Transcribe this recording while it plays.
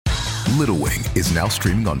Little Wing is now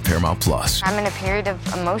streaming on Paramount+. I'm in a period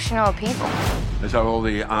of emotional upheaval. Is that all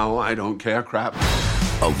the I don't care crap?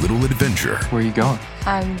 A little adventure. Where are you going?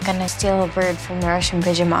 I'm gonna steal a bird from the Russian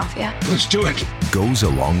pigeon mafia. Let's do it. Goes a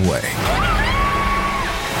long way.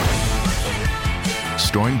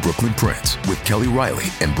 Starring Brooklyn Prince with Kelly Riley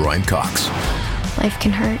and Brian Cox. Life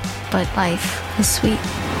can hurt, but life is sweet.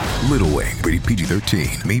 Little Wing, rated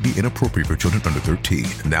PG-13, may be inappropriate for children under 13.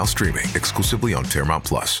 Now streaming exclusively on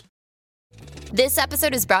Paramount+. This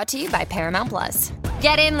episode is brought to you by Paramount Plus.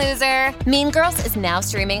 Get in, loser! Mean Girls is now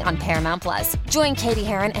streaming on Paramount Plus. Join Katie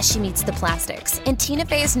Heron as she meets the plastics in Tina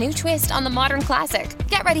Fey's new twist on the modern classic.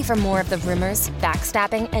 Get ready for more of the rumors,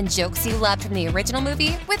 backstabbing, and jokes you loved from the original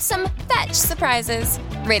movie with some fetch surprises.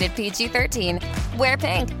 Rated PG-13. Wear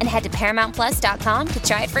pink and head to ParamountPlus.com to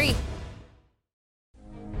try it free.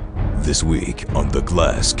 This week on the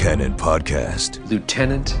Glass Cannon Podcast.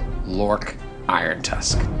 Lieutenant Lork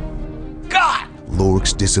Irontusk. God!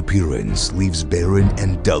 Lork's disappearance leaves Baron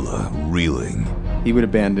and Della reeling. He would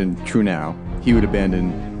abandon True Now. He would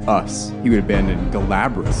abandon us. He would abandon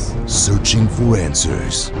Galabras. Searching for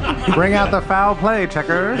answers. Bring out the foul play,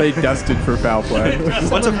 checker. They dusted for foul play.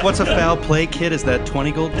 What's a foul play, kid? Is that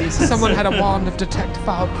 20 gold pieces? Someone had a wand of detect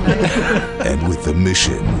foul play. And with the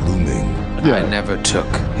mission looming. I never took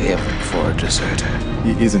him for a deserter.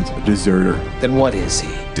 He isn't a deserter. Then what is he?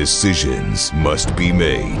 Decisions must be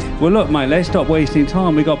made. Well, look, mate, let's stop wasting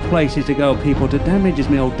time. We got places to go, people to damage, as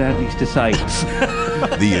my old dad used to say.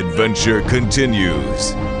 The adventure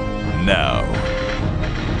continues now.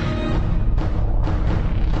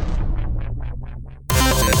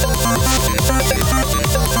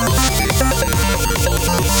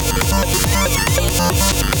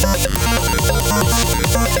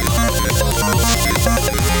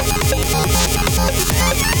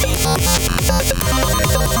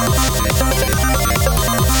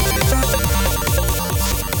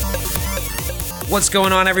 What's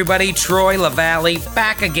going on, everybody? Troy LaValle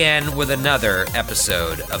back again with another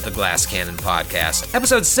episode of the Glass Cannon Podcast.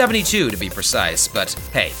 Episode 72 to be precise, but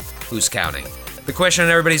hey, who's counting? The question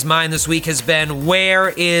on everybody's mind this week has been, where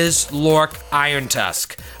is Lork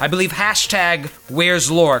Irontusk? I believe hashtag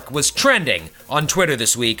Where's Lork was trending on Twitter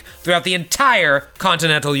this week throughout the entire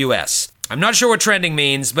continental US. I'm not sure what trending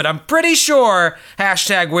means, but I'm pretty sure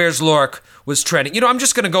hashtag Where's Lork was trending. You know, I'm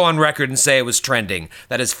just going to go on record and say it was trending.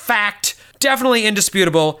 That is fact. Definitely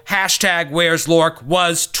indisputable. Hashtag Where's Lork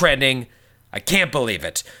was trending. I can't believe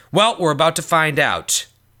it. Well, we're about to find out.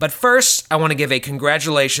 But first, I want to give a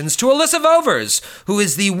congratulations to Alyssa Vovers, who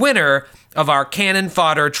is the winner of our Cannon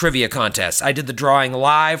Fodder Trivia Contest. I did the drawing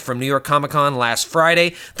live from New York Comic Con last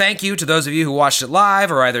Friday. Thank you to those of you who watched it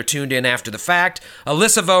live or either tuned in after the fact.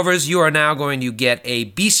 Alyssa Vovers, you are now going to get a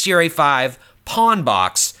Bestiary 5 pawn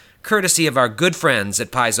box courtesy of our good friends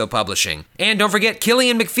at Paizo Publishing. And don't forget,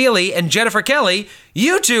 Killian McFeely and Jennifer Kelly,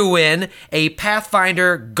 you two win a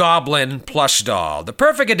Pathfinder Goblin plush doll, the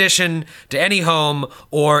perfect addition to any home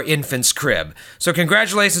or infant's crib. So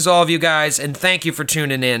congratulations all of you guys, and thank you for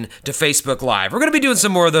tuning in to Facebook Live. We're going to be doing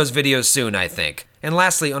some more of those videos soon, I think. And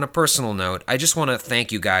lastly, on a personal note, I just want to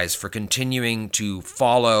thank you guys for continuing to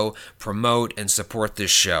follow, promote, and support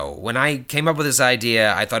this show. When I came up with this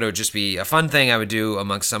idea, I thought it would just be a fun thing I would do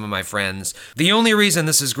amongst some of my friends. The only reason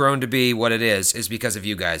this has grown to be what it is because of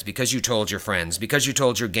you guys, because you told your friends, because you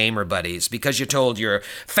told your gamer buddies, because you told your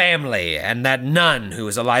family, and that nun who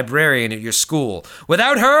is a librarian at your school.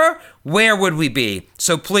 Without her, where would we be?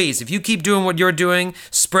 So please, if you keep doing what you're doing,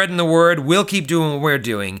 spreading the word, we'll keep doing what we're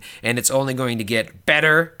doing, and it's only going to get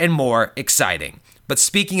better and more exciting. But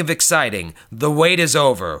speaking of exciting, the wait is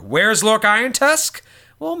over. Where's Lork Irontusk?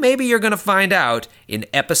 Well, maybe you're going to find out in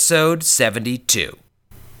episode 72.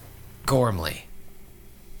 Gormley.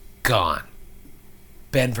 Gone.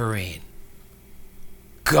 Ben Vereen.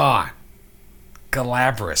 Gone.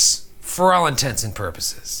 Galabras. For all intents and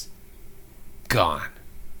purposes. Gone.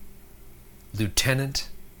 Lieutenant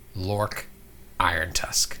Lork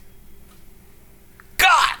Irontusk.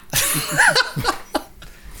 God!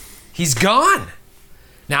 He's gone.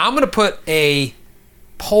 Now I'm going to put a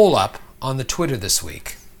poll up on the Twitter this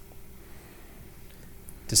week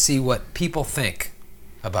to see what people think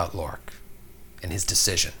about Lork and his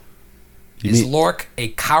decision. Is Lork a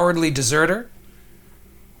cowardly deserter,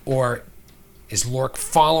 or is Lork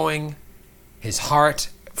following his heart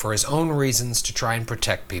for his own reasons to try and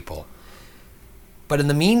protect people? But in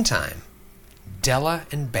the meantime, Della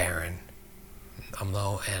and Baron,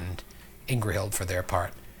 Umlo and Ingrihild for their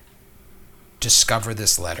part, discover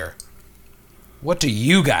this letter. What do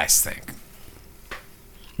you guys think? I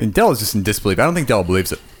mean, Della's just in disbelief. I don't think Della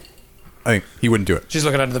believes it. I think he wouldn't do it. She's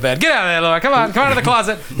looking under the bed. Get out of there, Laura. Come on out of the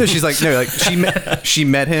closet. No, she's like, no, like she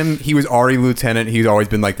met him. He was already lieutenant. He's always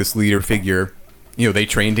been like this leader figure. You know, they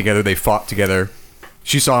trained together. They fought together.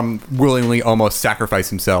 She saw him willingly almost sacrifice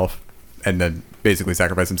himself, and then basically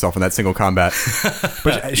sacrifice himself in that single combat.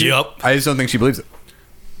 But I just don't think she believes it.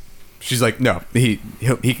 She's like, no, he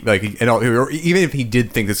or even if he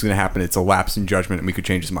did think this was going to happen, it's a lapse in judgment, and we could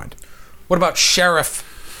change his mind. What about Sheriff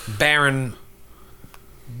Baronson?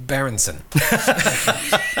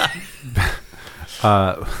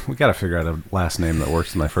 We got to figure out a last name that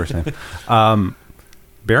works with my first name.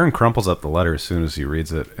 Baron crumples up the letter as soon as he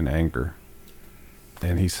reads it in anger.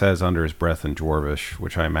 And he says under his breath in Dwarvish,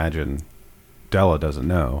 which I imagine Della doesn't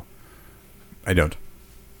know. I don't.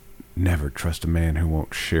 Never trust a man who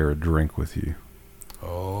won't share a drink with you.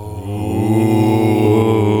 Oh.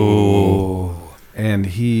 And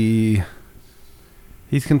he's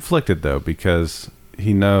conflicted, though, because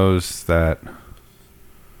he knows that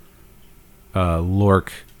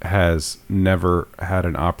Lork has never had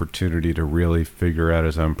an opportunity to really figure out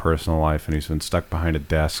his own personal life, and he's been stuck behind a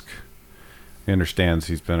desk. He understands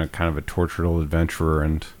he's been a kind of a tortured old adventurer,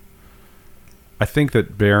 and I think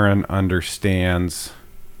that Baron understands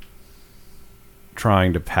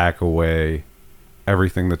trying to pack away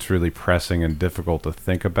everything that's really pressing and difficult to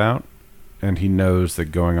think about, and he knows that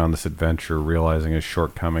going on this adventure, realizing his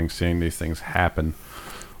shortcomings, seeing these things happen,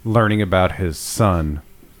 learning about his son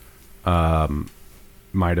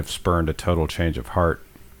might have spurned a total change of heart.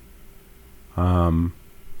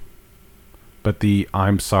 But the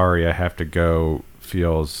 "I'm sorry, I have to go"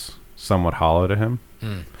 feels somewhat hollow to him.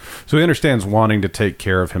 So he understands wanting to take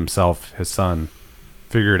care of himself, his son,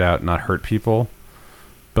 figure it out, not hurt people.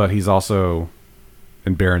 But he's also,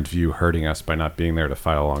 in Baron's view, hurting us by not being there to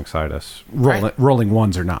fight alongside us. Rolling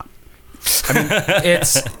ones or not. I mean,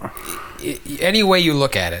 it's any way you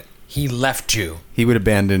look at it, he left you. He would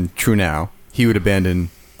abandon True Now. He would abandon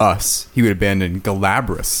us. He would abandon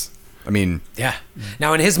Galabras. I mean, yeah.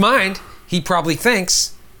 Now in his mind, he probably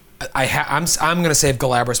thinks, I'm going to save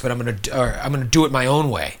Galabras, but I'm going to do it my own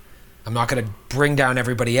way. I'm not going to bring down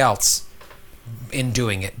everybody else in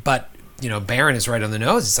doing it. But you know, Baron is right on the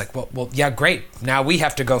nose. It's like, well, yeah, great. Now we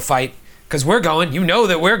have to go fight because we're going. You know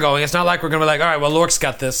that we're going. It's not like we're going to be like, all right, well, Lork's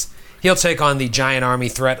got this. He'll take on the giant army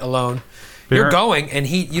threat alone. You're going, and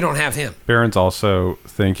you don't have him. Baron's also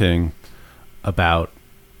thinking about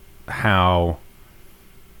how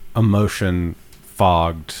emotion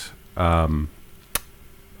fogged. What's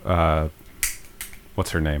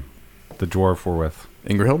her name? The dwarf we're with.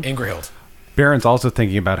 Ingrahild. Baron's also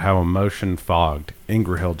thinking about how emotion fogged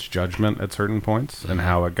Ingrahild's judgment at certain points, and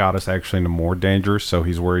how it got us actually into more danger. So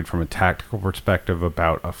he's worried from a tactical perspective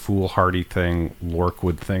about a foolhardy thing Lork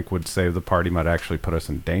would think would save the party might actually put us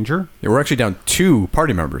in danger. Yeah, we're actually down 2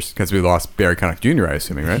 party members because we lost Barry Connick Jr., I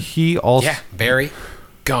assuming, right? He also... Yeah, Barry,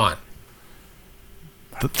 gone.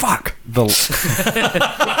 The fuck?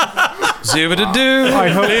 Zoobada-doo. I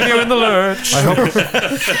hope leave you in the lurch.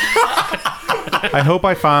 I hope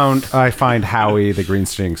I find Howie, the green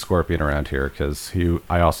sting scorpion, around here, because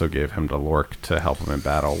I also gave him to Lork to help him in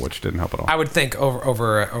battle, which didn't help at all. I would think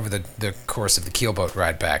over the course of the keelboat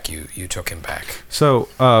ride back, you took him back. So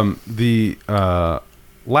the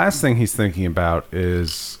last thing he's thinking about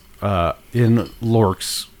is in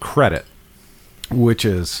Lork's credit, which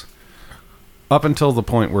is up until the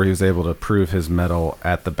point where he was able to prove his mettle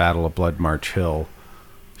at the Battle of Blood March Hill,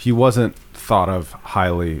 he wasn't thought of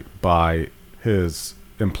highly by his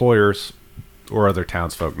employers or other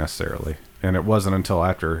townsfolk necessarily. And it wasn't until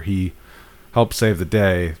after he helped save the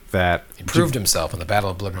day that he proved himself in the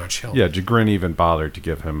Battle of Blood March Hill. Yeah, Jagrin even bothered to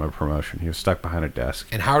give him a promotion. He was stuck behind a desk.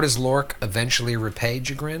 And how does Lork eventually repay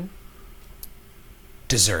Jagrin?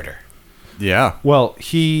 Deserter. Yeah. Well,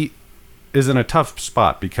 he is in a tough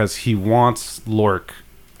spot because he wants Lork,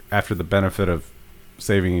 after the benefit of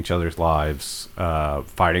saving each other's lives,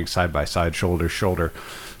 fighting side by side, shoulder to shoulder,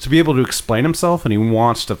 to be able to explain himself, and he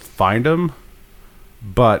wants to find him,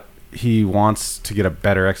 but he wants to get a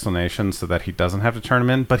better explanation so that he doesn't have to turn him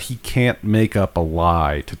in, but he can't make up a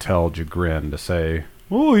lie to tell Jagrin to say,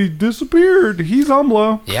 oh, he disappeared. He's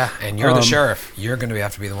Umlo. Yeah, and you're the sheriff. You're going to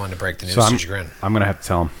have to be the one to break the news to Jagrin. I'm going to have to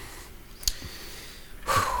tell him.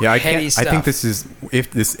 Yeah, I think this is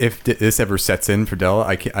if this ever sets in for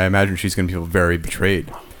Della, I imagine she's going to feel very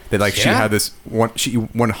betrayed. That she had this with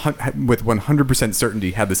 100%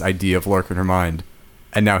 certainty had this idea of Lork in her mind,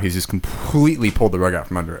 and now he's just completely pulled the rug out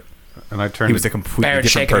from under it. And he was a completely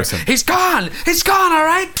different person. He's gone. He's gone. All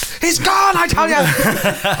right. He's gone. I tell you.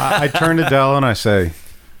 I turn to Della and I say,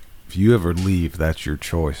 if you ever leave, that's your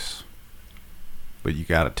choice. But you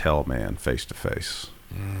got to tell a man face to face.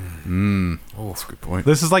 That's a good point.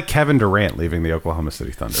 This is like Kevin Durant leaving the Oklahoma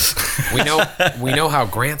City Thunder. We know how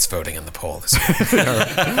Grant's voting in the poll this week.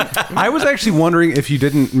 I was actually wondering if you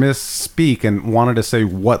didn't misspeak and wanted to say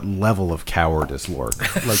what level of coward is Lork.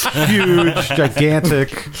 Like huge,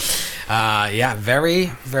 gigantic. Yeah, very,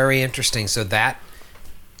 very interesting. So that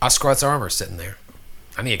Oscar's armor sitting there.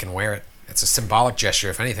 I mean, he can wear it. It's a symbolic gesture.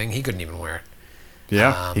 If anything, he couldn't even wear it.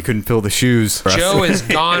 Yeah, he couldn't fill the shoes. Joe is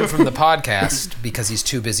gone from the podcast because he's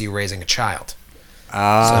too busy raising a child. So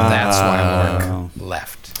that's why Lork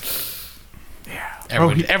left. Yeah.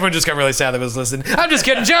 Everyone just got really sad that was listening. I'm just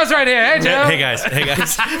kidding. Joe's right here. Hey, Joe. Hey, guys.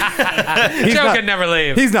 Joe can never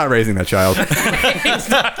leave. He's not raising that child. He's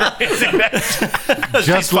not raising that child.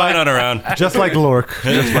 Just fine on her own. Just like Lork.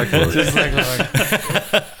 Just like Lork. Just like Lork.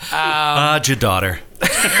 Your daughter.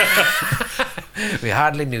 We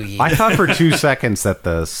hardly knew you. I thought for 2 seconds that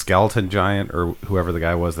the skeleton giant or whoever the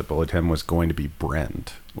guy was that bullied him was going to be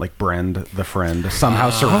Brend. Like Brend, the friend, somehow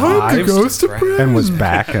survived and was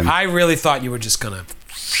back. And I really thought you were just going to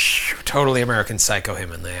totally American Psycho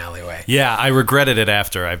him in the alleyway. Yeah, I regretted it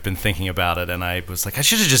after. I've been thinking about it, and I was like, I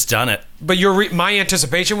should have just done it. But my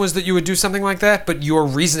anticipation was that you would do something like that, but your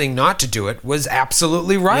reasoning not to do it was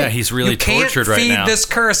absolutely right. Yeah, he's really tortured right now. You can't feed this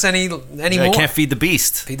curse anymore. I can't feed the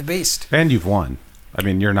beast. Feed the beast. And you've won. I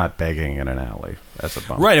mean, you're not begging in an alley. That's a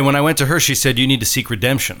bummer. Right, and when I went to her, she said, you need to seek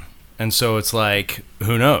redemption. And so it's like,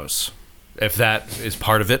 who knows if that is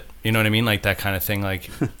part of it? You know what I mean? Like that kind of thing, like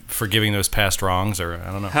forgiving those past wrongs, or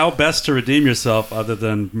I don't know. How best to redeem yourself other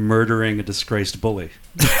than murdering a disgraced bully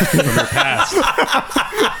from your past?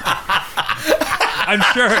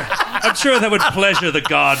 I'm sure that would pleasure the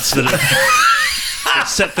gods that have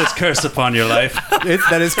set this curse upon your life.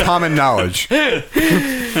 That is common knowledge.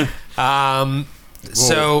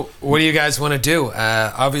 So what do you guys want to do?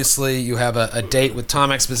 Obviously, you have a date with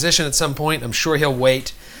Tom Exposition at some point. I'm sure he'll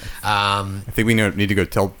wait. I think we need to go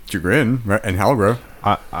tell Jugrin and Halgrove.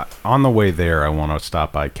 On the way there, I want to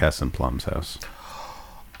stop by Kess and Plum's house.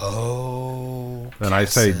 Oh. Then I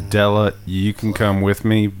say, Della, you can come with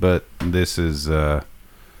me, but this is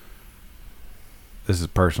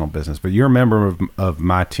personal business. But you're a member of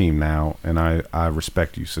my team now, and I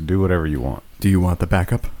respect you. So do whatever you want. Do you want the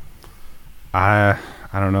backup? I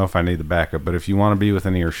don't know if I need the backup, but if you want to be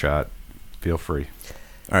within earshot, feel free.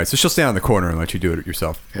 All right, so she'll stand on the corner and let you do it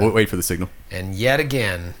yourself. Yeah. We'll wait for the signal. And yet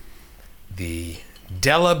again, the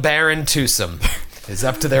Della Baron Twosome is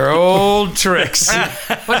up to their old tricks.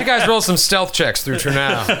 Why don't you guys roll some stealth checks through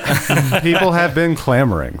Trunau? People have been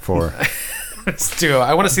clamoring for. Let's do it.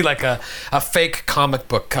 I want to see like a fake comic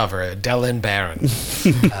book cover, Della and Baron.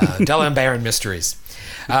 Della and Baron Mysteries.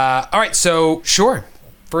 All right, so sure.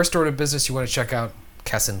 First order of business, you want to check out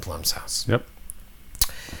Kessin Plum's house. Yep.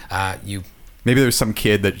 Maybe there's some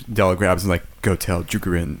kid that Della grabs and like, go tell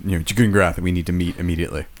Jugrin Grath that we need to meet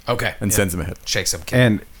immediately. Okay. And sends him ahead. Shakes him. Kid.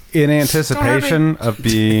 And in anticipation of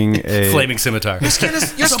being a flaming scimitar. Your skin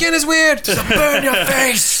is weird. Just burn your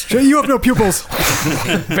face. You have no pupils.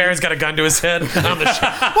 Baron's got a gun to his head. I'm the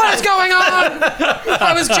sheriff. What is going on?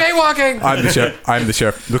 I was jaywalking. I'm the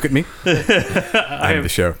sheriff. Look at me. I'm the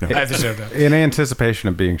sheriff. No. I'm the sheriff now. In anticipation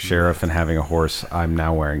of being sheriff and having a horse, I'm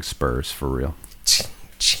now wearing spurs for real.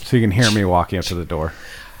 So you can hear me walking up to the door.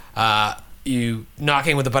 You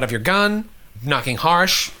knocking with the butt of your gun, knocking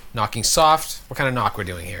harsh, knocking soft. What kind of knock we're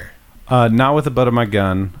doing here? Not with the butt of my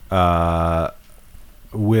gun.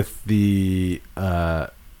 With the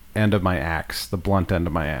end of my axe, the blunt end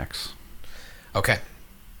of my axe. Okay.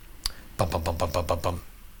 Bum bum bum bum bum bum bum.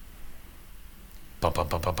 Bum bum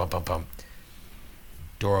bum bum bum bum bum.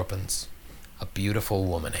 Door opens. A beautiful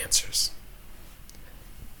woman answers.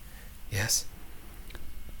 Yes.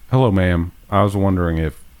 Hello, ma'am. I was wondering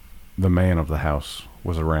if the man of the house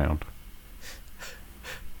was around.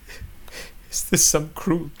 Is this some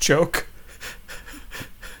cruel joke?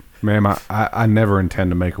 Ma'am, I never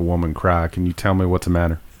intend to make a woman cry. Can you tell me what's the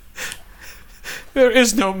matter? There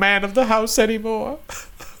is no man of the house anymore.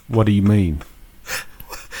 What do you mean?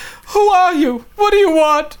 Who are you? What do you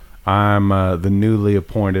want? I'm the newly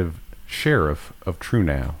appointed sheriff of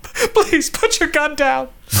Trunau. Please put your gun down.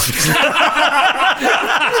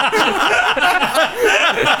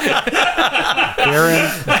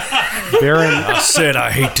 Baron, I said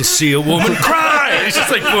I hate to see a woman cry. He's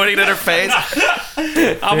just like pointing at her face.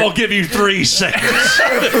 I'm gonna give you 3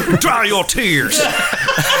 seconds. Dry your tears.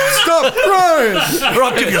 Stop crying, or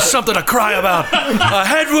I'll give you something to cry about. A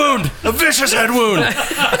head wound, a vicious head wound.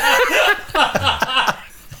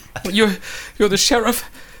 You're the sheriff.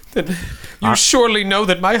 Then you surely know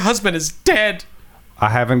that my husband is dead. I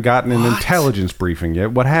haven't gotten an intelligence briefing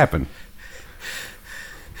yet. What happened?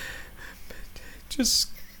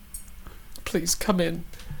 Just please come in.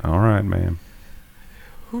 All right, ma'am.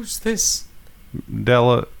 Who's this?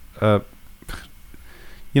 Della,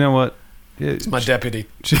 you know what? It's my deputy.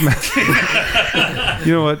 You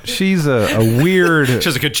know what? She's a weird... She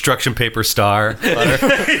has a construction paper star on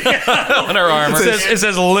her armor. It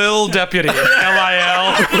says Lil Deputy. Lil.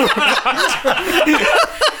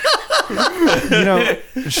 You know,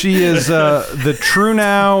 she is the True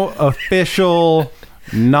Now official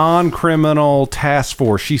non-criminal task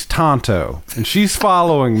force. She's Tonto, and she's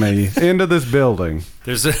following me into this building.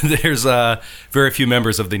 There's very few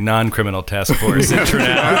members of the non-criminal task force in True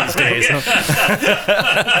Now these days.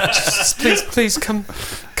 Just please come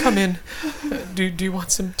in. Do you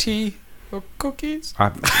want some tea or cookies?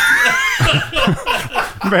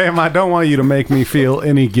 Ma'am, I don't want you to make me feel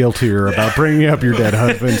any guiltier about bringing up your dead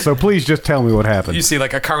husband, so please just tell me what happened. You see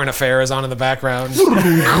like a current affair is on in the background.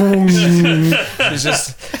 It's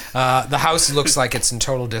just the house looks like it's in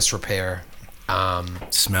total disrepair.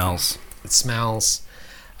 Smells. It smells.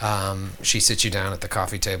 She sits you down at the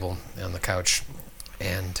coffee table on the couch,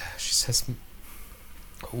 and she says,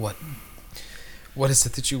 "What is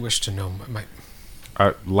it that you wish to know?"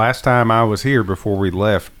 Last time I was here before we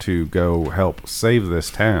left to go help save this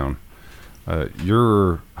town,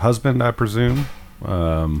 your husband, I presume,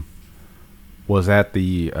 was at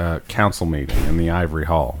the council meeting in the Ivory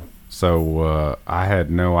Hall. So I had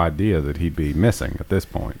no idea that he'd be missing at this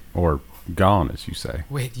point, or gone, as you say.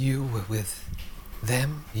 Wait, you were with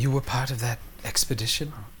them? You were part of that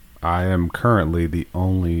expedition? I am currently the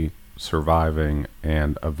only surviving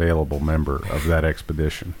and available member of that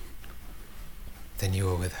expedition. Then you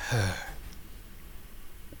were with her.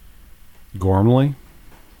 Gormley?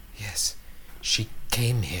 Yes. She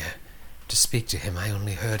came here to speak to him. I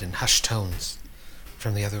only heard in hushed tones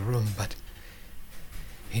from the other room, but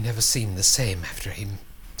he never seemed the same after he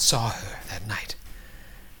saw her that night.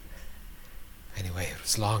 Anyway, it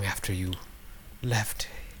was long after you left.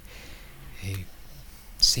 He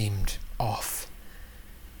seemed off.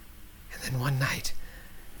 And then one night,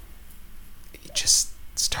 he just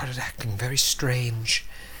started acting very strange.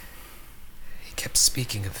 He kept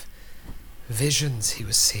speaking of visions he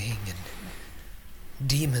was seeing and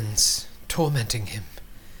demons tormenting him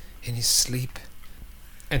in his sleep.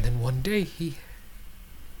 And then one day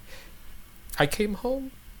I came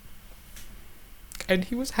home and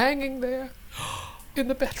he was hanging there in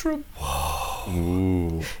the bedroom. Whoa.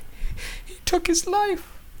 Ooh. He took his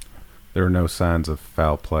life. There are no signs of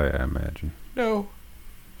foul play, I imagine. No.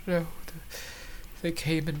 They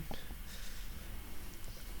came and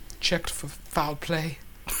checked for foul play.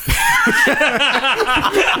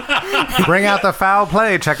 Bring out the foul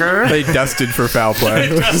play checker. They dusted for foul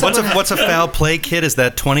play. What's a foul play kit? Is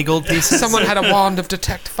that 20 gold pieces? Someone had a wand of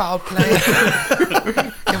detect foul play.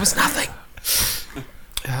 There was nothing.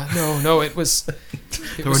 No, it was...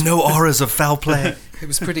 There were no auras of foul play. It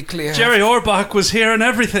was pretty clear. Jerry Orbach was here and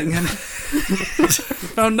everything, and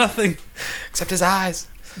found nothing. Except his eyes.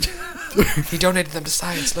 He donated them to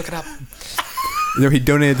science. Look it up. No, he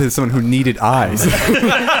donated to someone who needed eyes.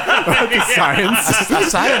 Science. A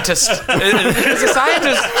scientist. It was a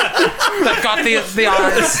scientist that got the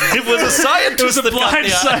eyes. It was a scientist. It was a blind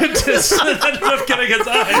scientist that ended up getting his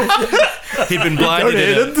eyes. He'd been blinded.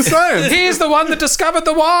 Donated to science. He's the one that discovered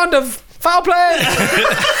the wand of foul play.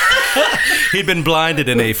 He'd been blinded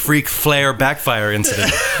in a freak flare backfire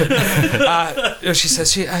incident. She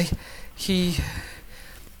says he.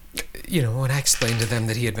 You know, when I explained to them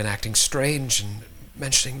that he had been acting strange and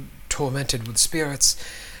mentioning tormented with spirits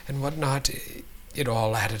and whatnot, it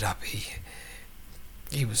all added up.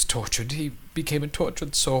 He was tortured. He became a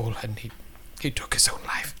tortured soul, and he took his own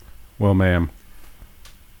life. Well, ma'am,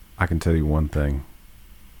 I can tell you one thing.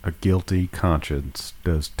 A guilty conscience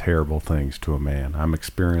does terrible things to a man. I'm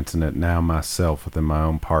experiencing it now myself within my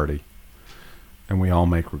own party. And we all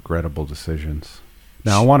make regrettable decisions.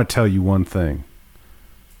 Now, I want to tell you one thing.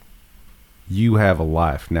 You have a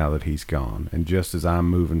life now that he's gone, and just as I'm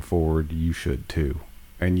moving forward, you should too.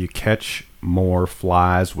 And you catch more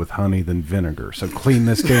flies with honey than vinegar, so clean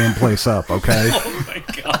this damn place up, okay? Oh my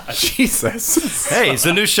God. Jesus. Hey, he's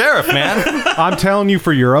the new sheriff, man. I'm telling you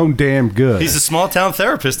for your own damn good. He's a small town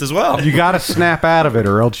therapist as well. You gotta snap out of it,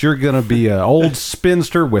 or else you're gonna be an old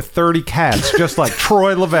spinster with 30 cats, just like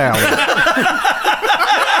Troy LaValle.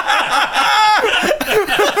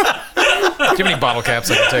 Do you have any bottle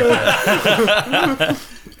caps I can take that?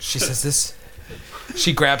 She says this.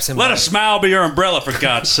 She grabs him. Let a smile be your umbrella, for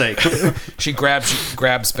God's sake. She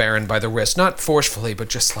grabs Baron by the wrist, not forcefully, but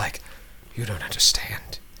just like, you don't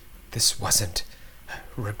understand. This wasn't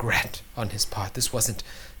regret on his part. This wasn't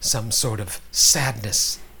some sort of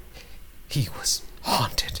sadness. he was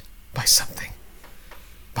haunted by something,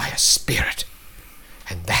 by a spirit,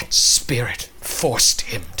 and that spirit forced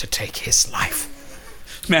him to take his life.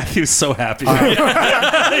 Matthew's so happy.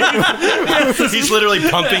 He's literally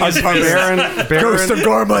pumping his fist. Ghost of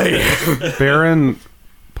Gormley. Baron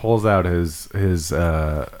pulls out his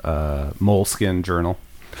moleskin journal,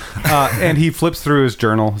 and he flips through his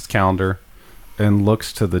journal, his calendar, and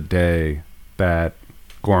looks to the day that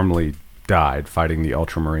Gormley died fighting the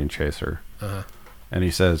Ultramarine Chaser. Uh-huh. And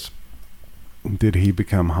he says, "Did he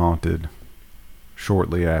become haunted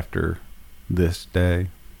shortly after this day?"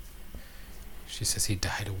 She says he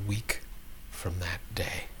died a week from that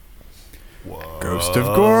day. Whoa. Ghost of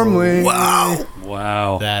Gormley.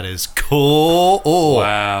 Wow. That is cool.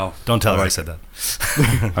 Wow. Don't tell her I said that.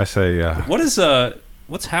 I say,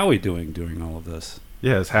 what's Howie doing during all of this?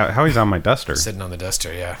 Yeah, Howie's on my duster. Sitting on the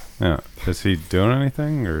duster, yeah. Yeah. Is he doing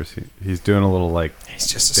anything, or is he's doing a little like? He's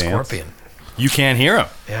just a dance? scorpion. You can't hear him.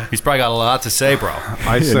 Yeah. He's probably got a lot to say, bro.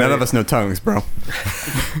 None of us know tongues, bro.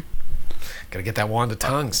 Gotta get that wand of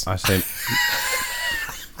tongues. I say,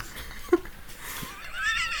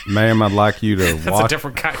 ma'am, I'd like you to That's watch. a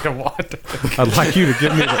different kind of wand. I'd like you to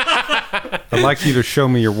give me. I'd like you to show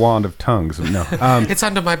me your wand of tongues. No, it's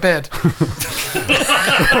under my bed.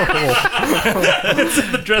 It's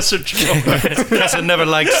in the dresser drawer. Guess I never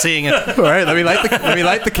liked seeing it. All right, let me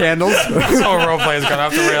light the candles. This whole role play has gone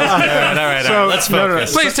off the rails. All right. Let's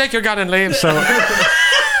focus. Please take your gun and leave. So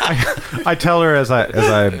I tell her as I'm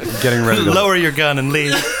getting ready to Lower your gun and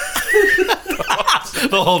leave.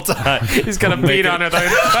 The whole time. He's gonna beat on it.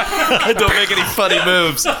 Don't make any funny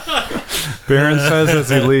moves. Baron says as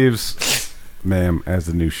he leaves, "Ma'am, as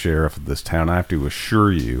the new sheriff of this town, I have to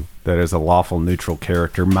assure you that as a lawful neutral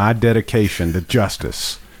character, my dedication to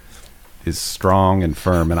justice is strong and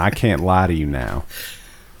firm, and I can't lie to you now.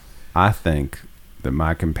 I think that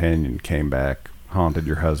my companion came back, haunted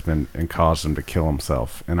your husband, and caused him to kill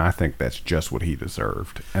himself, and I think that's just what he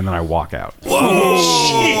deserved." And then I walk out. Whoa!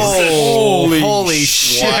 Holy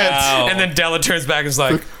shit! Wow. And then Della turns back and is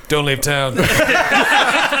like, "Don't leave town."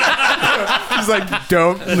 He's like,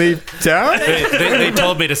 "Don't leave town." They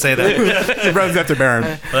told me to say that. He runs after Baron.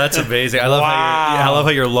 Well, that's amazing. I love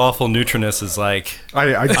how your lawful neutroness is like.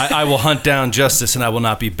 I will hunt down justice, and I will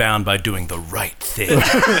not be bound by doing the right thing.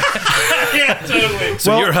 Yeah, totally.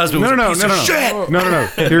 So your husband was a piece of shit. No.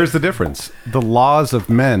 Here's the difference. The laws of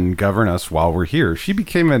men govern us while we're here. She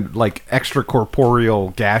became a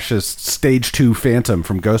extracorporeal, gaseous stage 2 phantom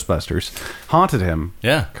from Ghostbusters. Haunted him.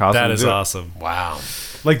 Yeah, caused him that to is do it. awesome. Wow.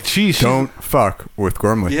 Like she Don't fuck with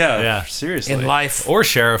Gormley. Yeah, seriously. In life. Or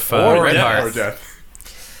Sheriff Or Redheart. Or death.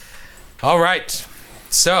 All right.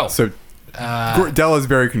 So Della's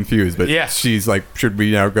very confused, but Yeah. she's like, "Should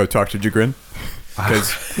we now go talk to Jagrin?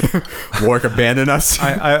 Because Warwick abandoned us."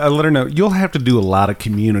 I let her know, you'll have to do a lot of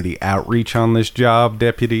community outreach on this job,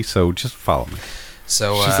 deputy, so just follow me.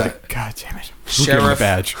 So She's like, "God damn it. We'll give him a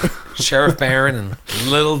badge." Sheriff Barron and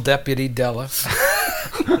little Deputy Della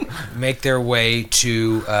make their way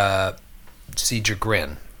to see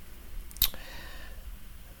Jagrin.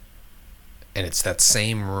 And it's that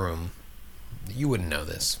same room. You wouldn't know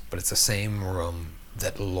this, but it's the same room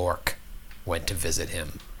that Lork went to visit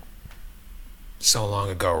him so long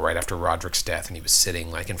ago, right after Roderick's death, and he was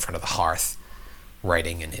sitting like in front of the hearth,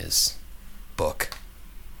 writing in his book.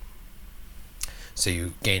 So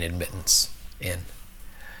you gain admittance in.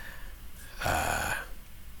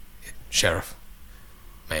 Sheriff,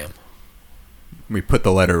 ma'am. We put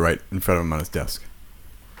the letter right in front of him on his desk.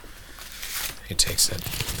 He takes it.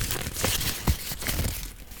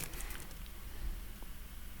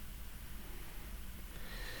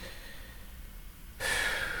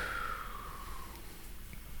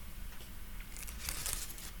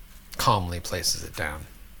 Calmly places it down.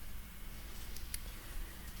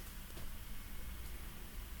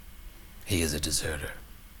 He is a deserter.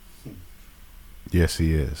 Yes,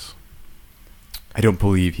 he is. I don't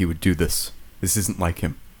believe he would do this. This isn't like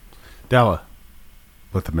him. Della,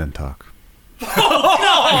 let the men talk. No.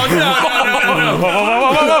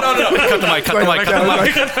 Cut the mic.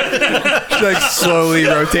 She like slowly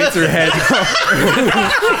rotates her head.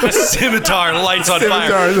 Scimitar lights on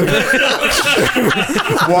fire.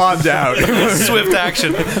 Wand out. Swift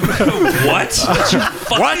action. What? Did you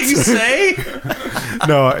fucking say?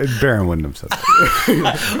 No, Baron wouldn't have said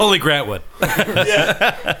that. Only Grant would.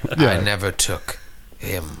 Yeah. I never took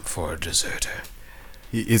him for a deserter.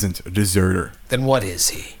 He isn't a deserter. Then what is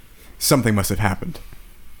he? Something must have happened.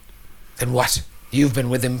 Then what? You've been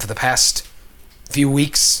with him for the past few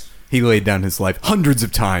weeks? He laid down his life hundreds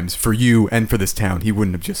of times for you and for this town. He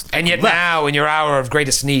wouldn't have just And yet left. now, in your hour of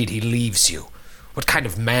greatest need, he leaves you. What kind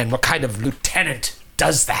of man, what kind of lieutenant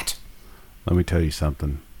does that? Let me tell you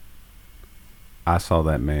something. I saw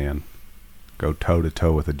that man go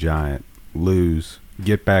toe-to-toe with a giant, lose,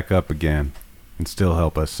 get back up again, and still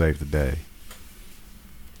help us save the day.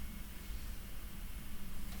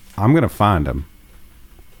 I'm going to find him.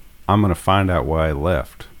 I'm going to find out why he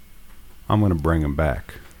left. I'm going to bring him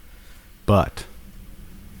back. But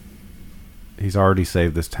he's already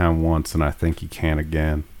saved this town once, and I think he can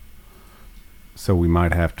again. So we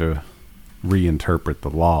might have to reinterpret the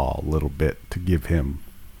law a little bit to give him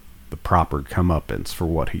the proper comeuppance for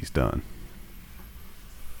what he's done.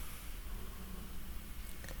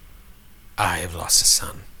 I have lost a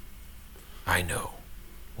son. I know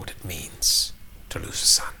what it means to lose a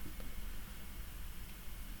son.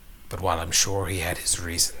 But while I'm sure he had his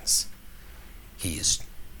reasons, he is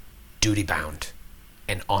duty-bound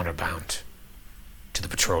and honor-bound to the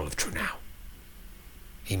patrol of Trunau.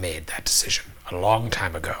 He made that decision a long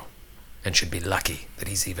time ago, and should be lucky that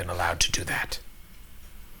he's even allowed to do that.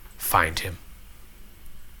 Find him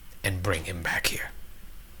and bring him back here.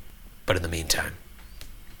 But in the meantime,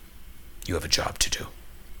 you have a job to do.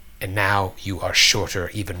 And now you are shorter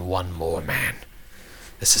even one more man.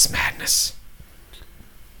 This is madness.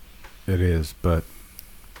 It is, but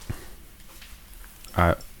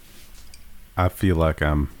I feel like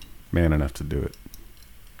I'm man enough to do it.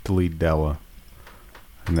 To lead Della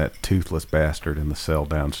and that toothless bastard in the cell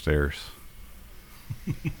downstairs.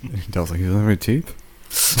 Della's like, he doesn't have any teeth?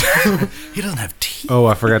 He doesn't have teeth. Oh,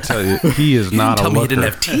 I forgot to tell you, he is not a tell me looker. he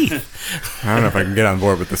didn't have teeth. I don't know if I can get on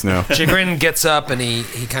board with this now. Chagrin gets up and he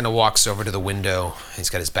kind of walks over to the window. He's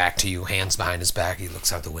got his back to you, hands behind his back. He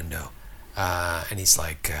looks out the window. And he's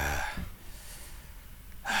like,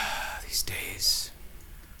 these days,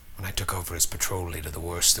 when I took over as patrol leader, the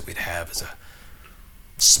worst that we'd have is a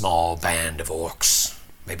small band of orcs,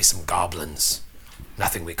 maybe some goblins,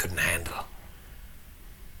 nothing we couldn't handle.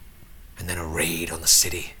 And then a raid on the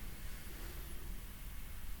city,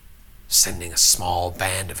 sending a small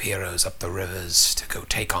band of heroes up the rivers to go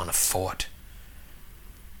take on a fort.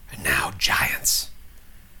 And now giants.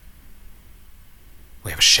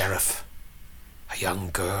 We have a sheriff, a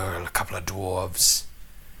young girl, a couple of dwarves,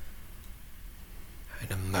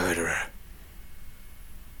 and a murderer.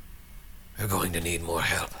 We're going to need more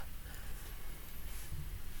help.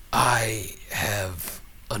 I have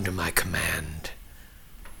under my command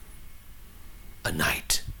a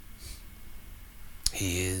knight.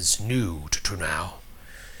 He is new to Trunau.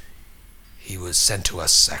 He was sent to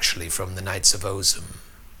us actually from the Knights of Ozum.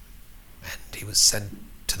 And he was sent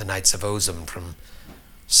to the Knights of Ozum from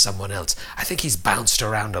someone else. I think he's bounced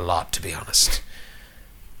around a lot, to be honest.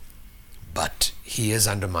 But he is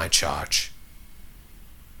under my charge.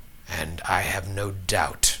 And I have no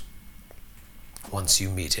doubt, once you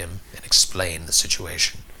meet him and explain the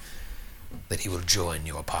situation, that he will join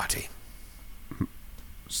your party.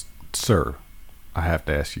 Sir, I have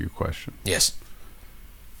to ask you a question. Yes.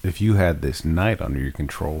 If you had this knight under your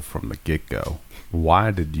control from the get-go,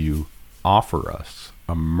 why did you offer us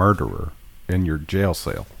a murderer in your jail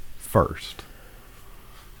cell first?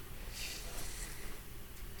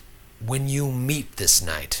 When you meet this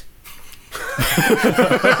knight,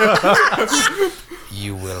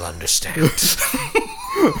 you will understand.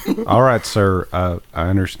 All right, sir. I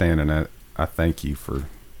understand, and I thank you for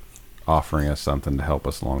offering us something to help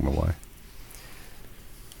us along the way.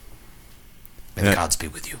 May the gods be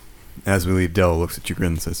with you. As we leave, Della looks at you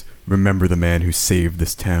and says, remember the man who saved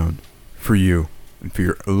this town for you and for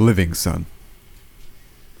your living son.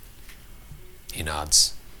 He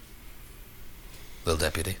nods. Little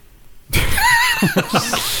deputy.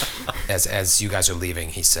 As you guys are leaving,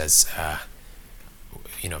 he says,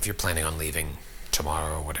 if you're planning on leaving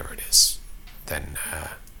tomorrow or whatever it is, then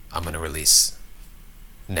I'm going to release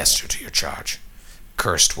Nestor to your charge.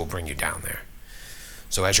 Cursed will bring you down there.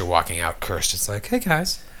 So as you're walking out, Cursed is like, hey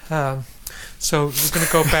guys, so we're going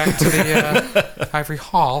to go back to the Ivory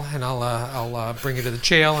Hall, and I'll bring you to the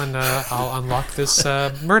jail, and I'll unlock this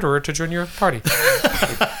murderer to join your party.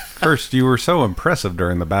 Cursed, you were so impressive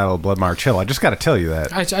during the Battle of Bloodmire Chill. I just got to tell you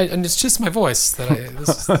that. And it's just my voice that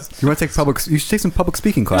You want to take you should take some public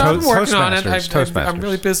speaking class. I'm working on it. I'm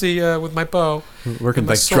really busy with my bow. Working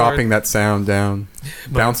like dropping that sound down,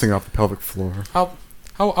 bouncing off the pelvic floor.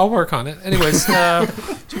 I'll work on it. Anyways, do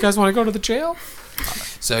you guys want to go to the jail?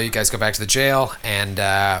 So you guys go back to the jail, and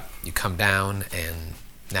you come down, and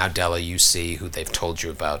now Della, you see who they've told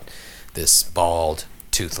you about, this bald,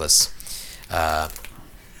 toothless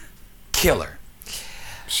killer.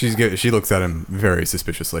 She looks at him very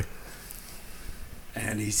suspiciously.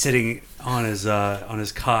 And he's sitting on his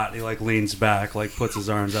cot. He like leans back, like puts his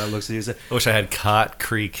arms out, looks at you. I wish I had Cot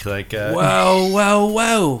Creek like.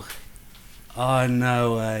 Whoa! I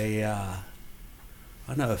know a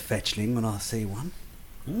fetchling when I see one.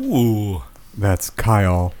 Ooh, that's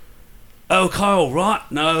Kyle. Oh, Kyle, right?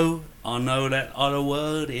 No, I know that other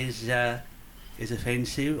word is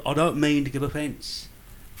offensive. I don't mean to give offence.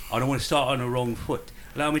 I don't want to start on the wrong foot.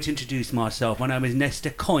 Allow me to introduce myself. My name is Nestor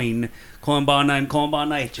Coin by name, coin by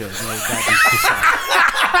nature. As my dad used to say.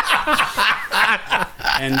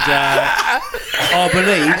 And I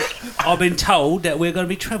believe I've been told that we're going to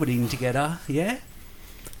be travelling together. Yeah.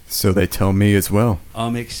 So they tell me as well.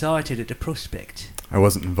 I'm excited at the prospect. I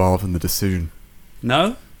wasn't involved in the decision.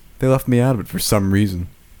 No? They left me out of it for some reason.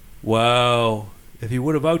 Well, if you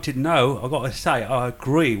would have voted no, I've got to say I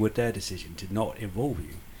agree with their decision to not involve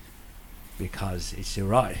you. Because it's the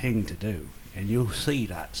right thing to do. And you'll see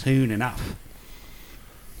that soon enough.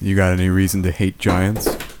 You got any reason to hate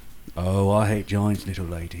giants? Oh, I hate giants, little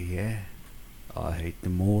lady, yeah. I hate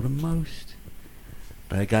them more than most.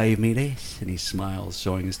 But they gave me this, and he smiles,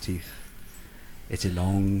 showing his teeth. It's a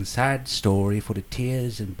long, sad story for the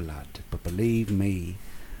tears and blood, but believe me,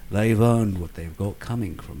 they've earned what they've got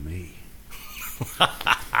coming from me.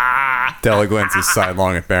 Della glances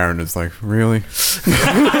sidelong at Baron and is like, really?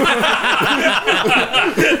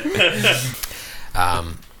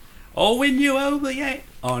 I'll win you over yet.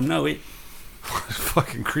 I know it.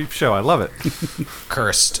 Fucking creep show. I love it.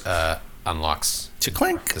 Cursed unlocks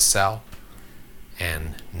the cell,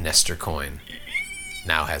 and Nestor Coin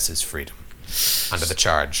now has his freedom under the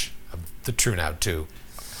charge of the True Now 2.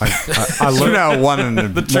 True Now 1 and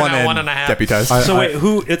the True Now 1 and a half. Deputized. So wait,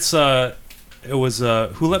 who? It was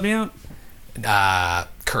who let me out?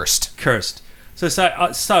 Cursed. So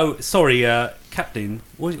sorry, Captain.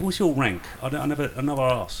 What's your rank? I never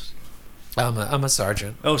asked. I'm a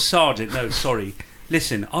sergeant. Oh, sergeant. No, sorry.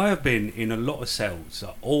 Listen, I have been in a lot of cells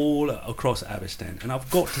all across Abistan, and I've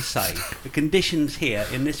got to say the conditions here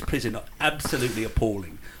in this prison are absolutely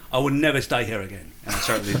appalling. I will never stay here again, and I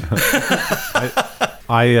certainly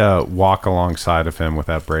I walk alongside of him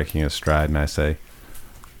without breaking his stride, and I say,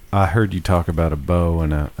 I heard you talk about a bow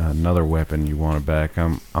and another weapon you wanted back.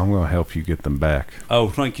 I'm going to help you get them back. Oh,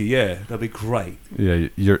 thank you. Yeah, that'd be great. Yeah,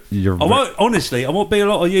 you're. I won't be a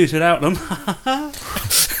lot of use without them.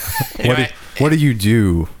 What do you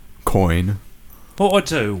do, Coin? What I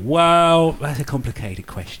do? Well, that's a complicated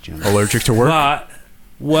question. Allergic to work?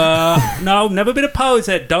 Well, no, never been opposed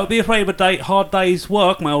to it. Don't be afraid of a hard day's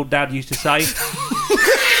work, my old dad used to say.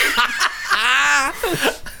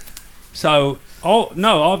 So, I've done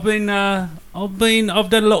a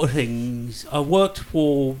lot of things. I've worked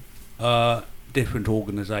for different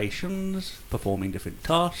organisations, performing different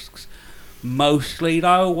tasks. Mostly,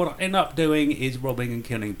 though, what I end up doing is robbing and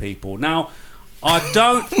killing people. Now, I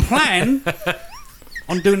don't plan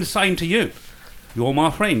on doing the same to you. You're my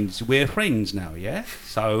friends. We're friends now, yeah?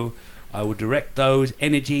 So I will direct those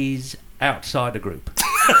energies outside the group.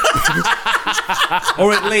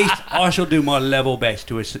 Or at least I shall do my level best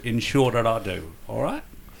to ensure that I do. All right?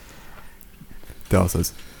 Dell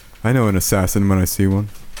says, I know an assassin when I see one.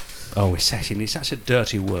 Oh, assassin is such a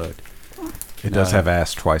dirty word. It does have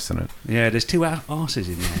ass twice in it. Yeah, there's two asses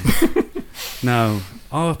in there. No,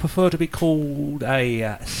 I prefer to be called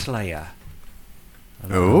a slayer.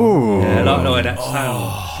 Oh. Yeah, I like the way that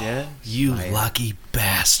sounds. Yeah, you slayer. lucky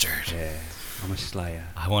bastard. Yeah, I'm a slayer.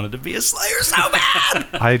 I wanted to be a slayer so bad.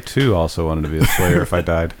 I too also wanted to be a slayer if I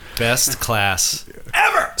died. Best class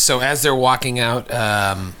ever. So as they're walking out,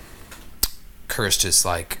 Cursed is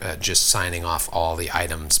like just signing off all the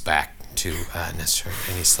items back to Nestor,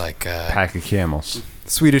 and he's like, pack of camels.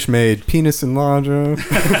 Swedish made penis enlarger.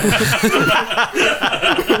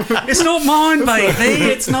 It's not mine, baby.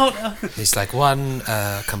 It's not. He's like, one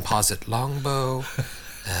composite longbow,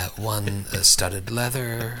 one studded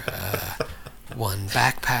leather, one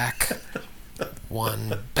backpack,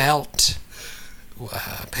 one belt,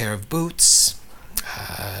 a pair of boots,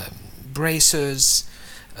 bracers,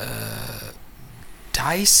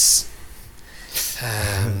 dice,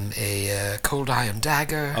 a cold iron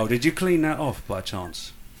dagger. Oh, did you clean that off by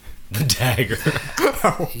chance? The dagger.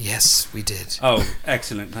 Yes, we did. Oh,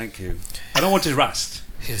 excellent. Thank you. I don't want to rust.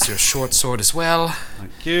 Here's your short sword as well.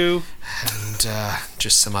 Thank you. And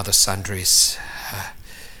just some other sundries.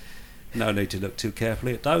 No need to look too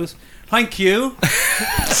carefully at those. Thank you.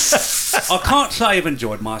 I can't say I've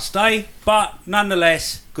enjoyed my stay, but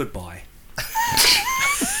nonetheless, goodbye.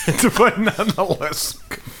 But nonetheless.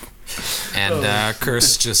 And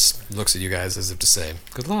Curse just looks at you guys as if to say,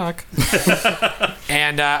 good luck.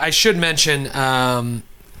 And I should mention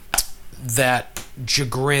that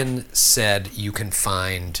Jagrin said you can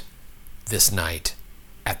find this night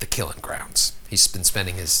at the Killing Grounds. He's been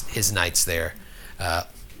spending his nights there,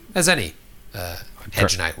 as any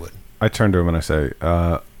hedge knight would. I turn to him and I say,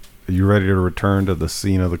 are you ready to return to the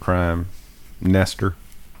scene of the crime, Nestor?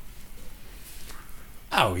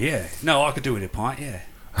 Oh, yeah. No, I could do with a pint, yeah.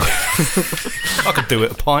 I could do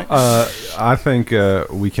it a pint. I think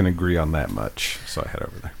we can agree on that much, so I head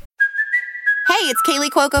over there. Hey, it's Kaylee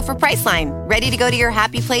Cuoco for Priceline. Ready to go to your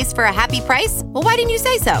happy place for a happy price? Well, why didn't you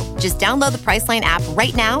say so? Just download the Priceline app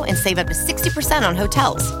right now and save up to 60% on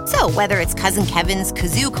hotels. So whether it's Cousin Kevin's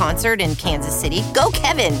Kazoo Concert in Kansas City, go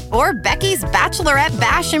Kevin, or Becky's Bachelorette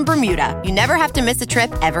Bash in Bermuda, you never have to miss a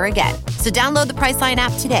trip ever again. So download the Priceline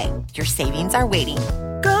app today. Your savings are waiting.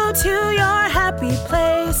 Go to your happy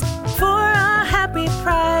place for a happy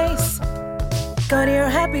price. Go to your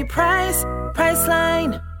happy price,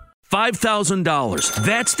 Priceline. $5,000.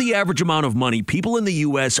 That's the average amount of money people in the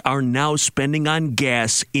U.S. are now spending on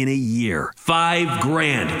gas in a year.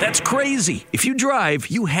 $5,000. That's crazy. If you drive,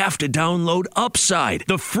 you have to download Upside,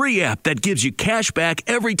 the free app that gives you cash back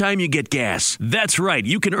every time you get gas. That's right.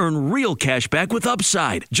 You can earn real cash back with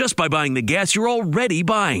Upside just by buying the gas you're already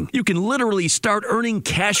buying. You can literally start earning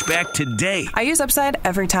cash back today. I use Upside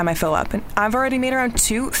every time I fill up, and I've already made around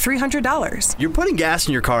 $300. You're putting gas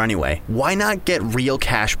in your car anyway. Why not get real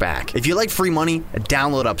cash back? If you like free money,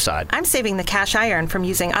 download Upside. I'm saving the cash I earn from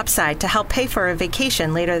using Upside to help pay for a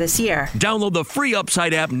vacation later this year. Download the free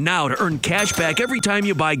Upside app now to earn cash back every time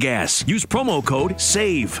you buy gas. Use promo code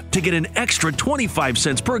SAVE to get an extra 25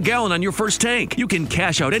 cents per gallon on your first tank. You can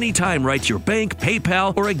cash out anytime right to your bank,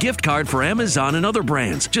 PayPal, or a gift card for Amazon and other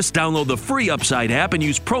brands. Just download the free Upside app and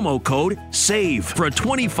use promo code SAVE for a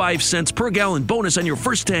 25 cents per gallon bonus on your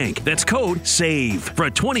first tank. That's code SAVE for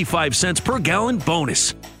a 25 cents per gallon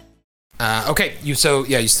bonus. Okay, you still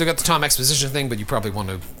got the Tom exposition thing, but you probably want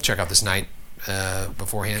to check out this night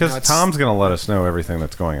beforehand. Because Tom's going to let us know everything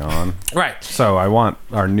that's going on. Right. So I want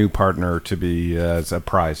our new partner to be as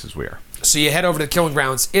apprised as we are. So you head over to the Killing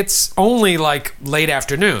Grounds. It's only like late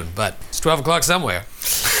afternoon, but it's 12 o'clock somewhere.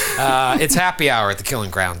 It's happy hour at the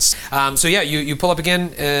Killing Grounds. You pull up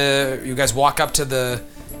again. You guys walk up to the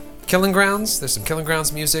Killing Grounds. There's some Killing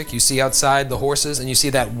Grounds music. You see outside the horses, and you see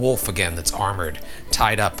that wolf again that's armored,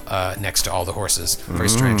 tied up next to all the horses. Very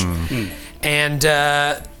strange. And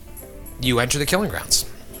you enter the Killing Grounds.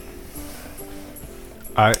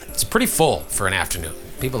 It's pretty full for an afternoon.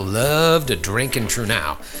 People love to drink in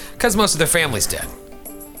Trunau because most of their family's dead.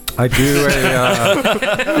 I do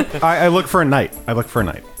I look for a night.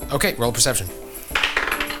 Okay, roll perception.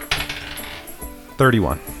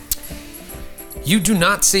 31. You do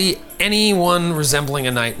not see anyone resembling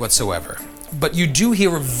a knight whatsoever, but you do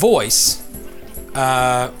hear a voice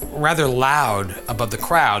rather loud above the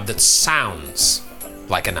crowd that sounds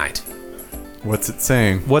like a knight. What's it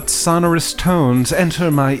saying? What sonorous tones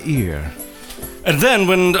enter my ear? And then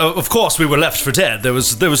when, of course, we were left for dead, there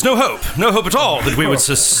was no hope at all that we would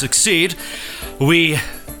succeed. We,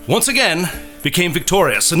 once again, became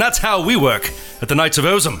victorious, and that's how we work at the Knights of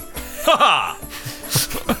Ozum. Ha ha!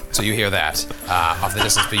 So you hear that off the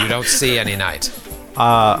distance, but you don't see any knight.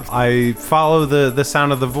 I follow the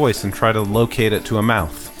sound of the voice and try to locate it to a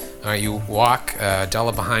mouth. All right, you walk,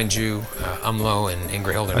 Della behind you, Umlo and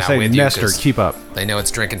Ingrid are now say, with you. Nestor, keep up. They know it's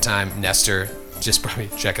drinking time. Nestor just probably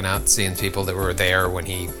checking out, seeing people that were there when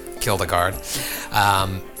he killed a guard.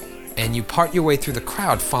 And you part your way through the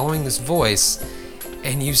crowd following this voice,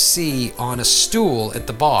 and you see on a stool at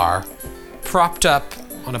the bar, propped up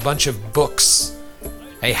on a bunch of books,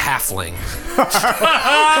 a halfling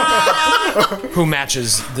who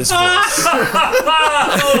matches this voice.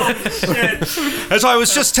 Oh, shit. As I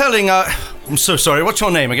was just telling, I'm so sorry, what's your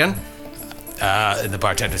name again? And the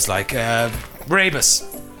bartender's like, Rabus.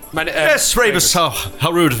 Yes, Rabus,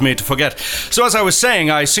 how rude of me to forget. So as I was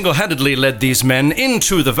saying, I single-handedly led these men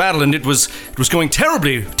into the battle, and it was going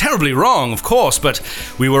terribly wrong, of course, but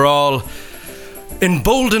we were all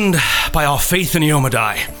emboldened by our faith in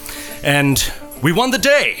Iomadai, and we won the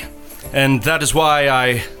day, and that is why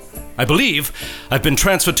I believe I've been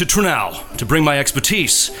transferred to Trunau to bring my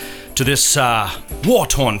expertise to this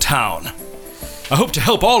war-torn town. I hope to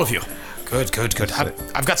help all of you. Good.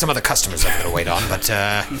 I've got some other customers I'm going to wait on, but...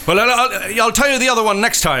 Well, I'll tell you the other one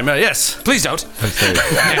next time, yes. Please don't.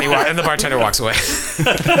 And the bartender walks away.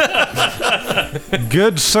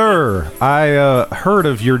 Good sir, I heard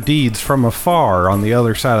of your deeds from afar on the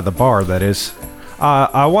other side of the bar, that is.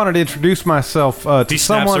 I wanted to introduce myself to he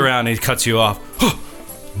someone... He snaps around and he cuts you off.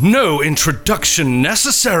 No introduction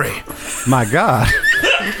necessary. My God.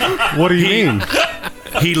 What do you mean?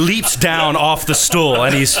 He leaps down off the stool,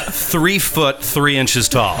 and he's 3 foot 3 inches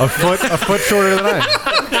tall. A foot shorter than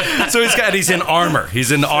I am. So he's in armor.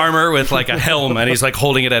 He's in armor with like a helm, and he's like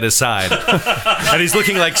holding it at his side. And he's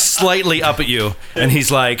looking like slightly up at you, and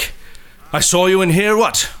he's like, I saw you in here,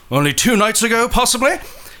 what, only 2 nights ago, possibly?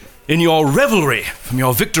 In your revelry from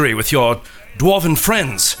your victory with your dwarven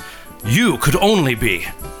friends, you could only be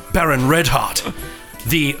Baron Redheart,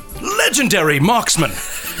 the legendary marksman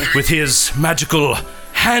with his magical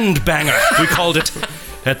hand banger, we called it,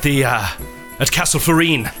 at Castle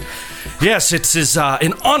Farine. Yes, it is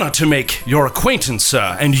an honor to make your acquaintance,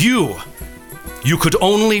 sir, and you could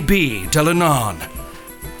only be Delanan.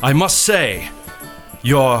 I must say,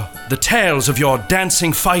 the tales of your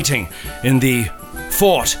dancing fighting in the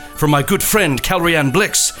fort from my good friend Calrian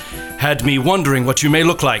Blix had me wondering what you may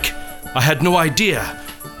look like. I had no idea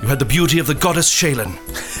you had the beauty of the goddess Shaylin.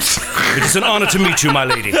 It is an honor to meet you, my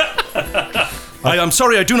lady. I'm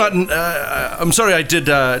sorry I did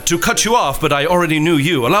to cut you off, but I already knew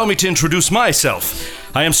you. Allow me to introduce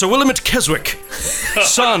myself. I am Sir Willamette Keswick,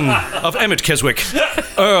 son of Emmett Keswick,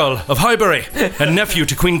 Earl of Highbury, and nephew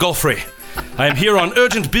to Queen Golfrey. I am here on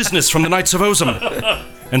urgent business from the Knights of Ozum,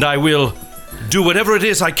 and I will do whatever it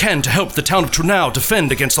is I can to help the town of Trunau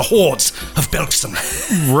defend against the hordes of Belkson.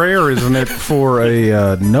 Rare, isn't it, for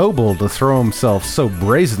a noble to throw himself so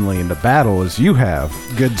brazenly into battle as you have,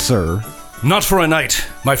 good sir? Not for a knight,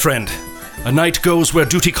 my friend. A knight goes where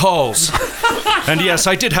duty calls. And yes,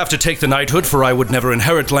 I did have to take the knighthood, for I would never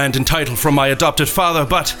inherit land and title from my adopted father,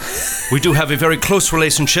 but we do have a very close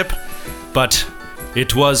relationship. But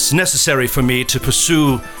it was necessary for me to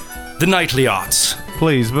pursue the knightly arts.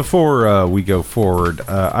 Please, before we go forward,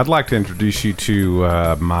 I'd like to introduce you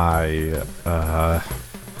to my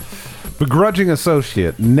begrudging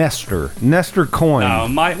associate, Nestor Coin.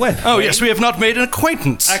 Oh, yes, we have not made an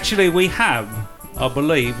acquaintance. Actually, we have. I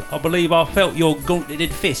believe I felt your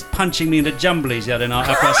gauntleted fist punching me in the jumblies the other night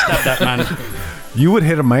after I stabbed that man. You would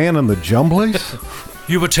hit a man in the jumblies?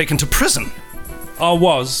 You were taken to prison. I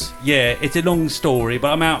was, yeah. It's a long story,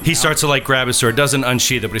 but I'm out. He starts to like grab his sword, doesn't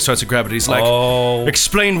unsheath it, but he starts to grab it. He's like,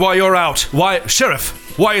 explain why you're out. Why,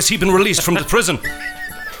 Sheriff, why has he been released from the prison?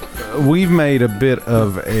 We've made a bit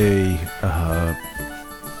of a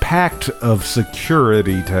pact of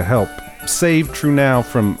security to help save Trunau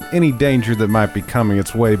from any danger that might be coming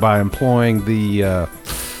its way by employing the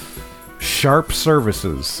sharp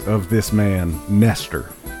services of this man,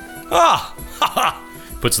 Nestor. Ah! Ha ha!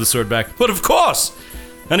 Puts the sword back. But of course!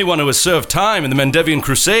 Anyone who has served time in the Mendevian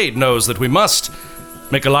Crusade knows that we must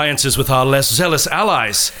make alliances with our less zealous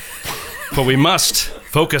allies. For we must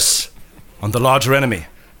focus on the larger enemy.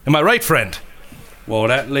 Am I right, friend? Well,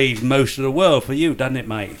 that leaves most of the world for you, doesn't it,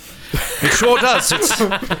 mate? It sure does.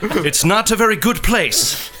 It's not a very good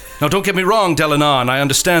place. Now, don't get me wrong, Delanan. I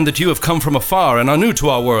understand that you have come from afar and are new to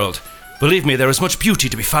our world. Believe me, there is much beauty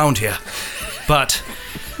to be found here. But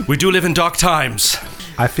we do live in dark times.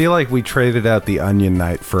 I feel like we traded out the Onion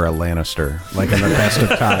Knight for a Lannister, like in the best of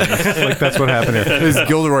times. Like that's what happened here. This is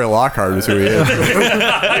Gilderoy Lockhart is who he is. He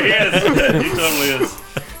totally is.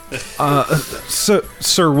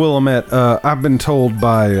 Sir Willamette, I've been told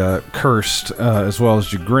by Cursed as well as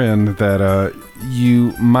Jagrin that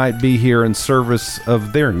you might be here in service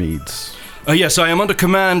of their needs. Yes, I am under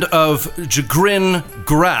command of Jagrin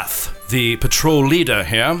Grath, the patrol leader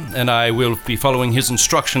here, and I will be following his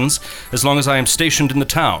instructions as long as I am stationed in the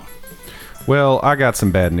town. Well, I got some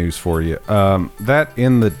bad news for you. That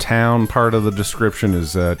in the town part of the description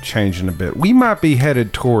is changing a bit. We might be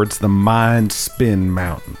headed towards the Mind Spin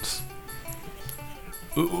Mountains.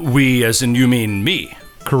 We, as in you mean me?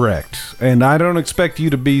 Correct. And I don't expect you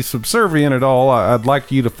to be subservient at all. I'd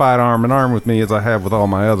like you to fight arm in arm with me as I have with all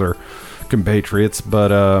my other compatriots, but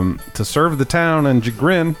to serve the town and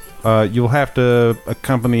Jagrin, you'll have to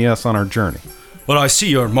accompany us on our journey. Well, I see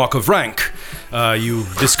your mark of rank.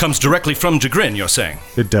 This comes directly from Jagrin, you're saying?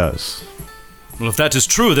 It does. Well, if that is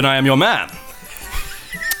true, then I am your man.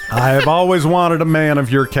 I have always wanted a man of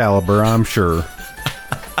your caliber, I'm sure.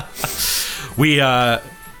 Well,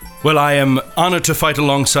 I am honored to fight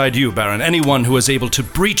alongside you, Baron. Anyone who is able to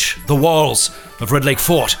breach the walls of Red Lake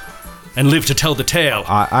Fort and live to tell the tale.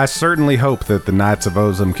 I certainly hope that the Knights of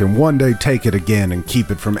Ozum can one day take it again and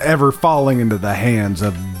keep it from ever falling into the hands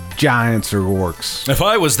of giants or orcs. If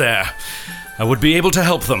I was there, I would be able to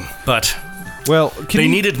help them, but they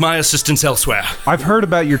needed my assistance elsewhere. I've heard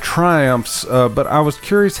about your triumphs, but I was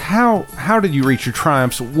curious, how did you reach your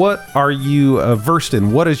triumphs? What are you versed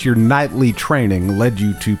in? What has your knightly training led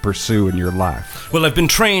you to pursue in your life? Well, I've been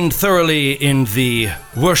trained thoroughly in the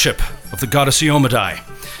worship of the goddess Iomadai.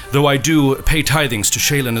 though I do pay tithings to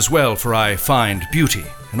Shaylin as well, for I find beauty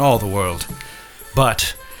in all the world.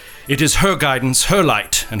 But it is her guidance, her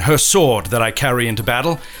light, and her sword that I carry into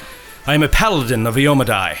battle. I am a paladin of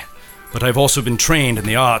Iomadai, but I've also been trained in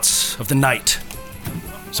the arts of the knight.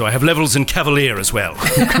 So I have levels in Cavalier as well.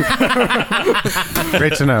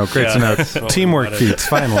 Great to know. Teamwork feats,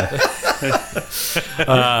 finally.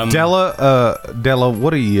 Della,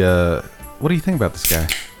 what do you think about this guy?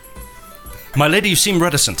 My lady, you seem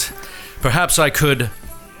reticent. Perhaps I could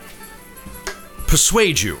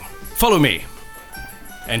persuade you. Follow me.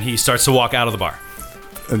 And he starts to walk out of the bar.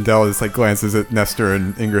 And Della just glances at Nestor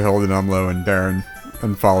and Ingerhild and Umlo and Baron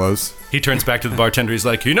and follows. He turns back to the bartender. He's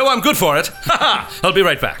like, I'm good for it. Ha! I'll be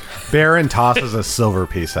right back. Baron tosses a silver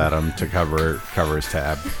piece at him to cover his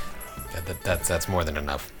tab. Yeah, that's more than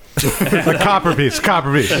enough. A copper piece.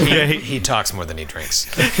 Yeah, he talks more than he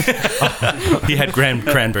drinks. He had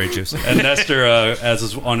cranberry juice. And Nestor, as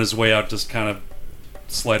is on his way out, just kind of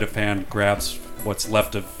sleight of hand grabs what's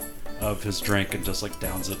left of his drink and just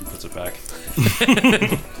downs it and puts it back.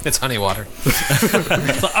 It's honey water.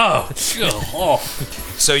 Oh.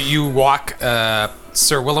 So you walk,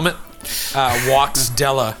 Sir Willamette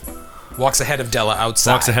walks ahead of Della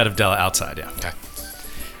outside. Walks ahead of Della outside, yeah. Okay.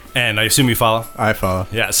 And I assume you follow? I follow.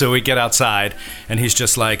 Yeah, so we get outside, and he's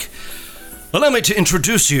just like, allow me to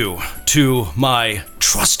introduce you to my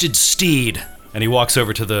trusted steed. And he walks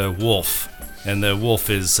over to the wolf. And the wolf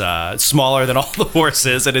is smaller than all the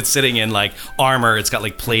horses, and it's sitting in armor. It's got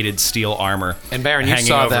plated steel armor. And Baron, you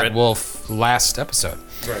saw that wolf last episode,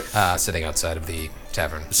 right? Sitting outside of the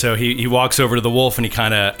tavern. So he walks over to the wolf, and he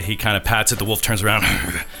kind of pats it. The wolf turns around,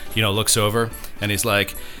 looks over, and he's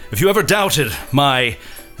like, "If you ever doubted my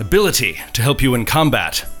ability to help you in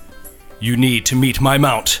combat, you need to meet my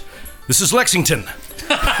mount. This is Lexington."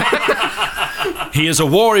 He is a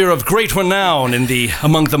warrior of great renown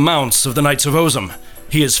among the mounts of the Knights of Ozum.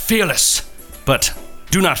 He is fearless, but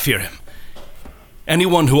do not fear him.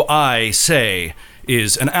 Anyone who I say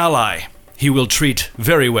is an ally, he will treat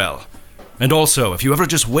very well. And also, if you ever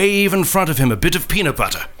just wave in front of him a bit of peanut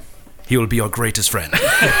butter, he will be your greatest friend.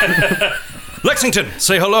 Lexington,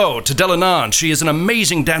 say hello to Delanan. She is an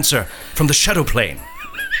amazing dancer from the Shadow Plane.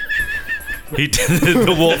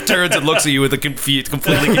 The wolf turns and looks at you with a completely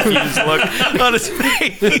confused look on his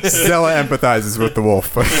face. Della empathizes with the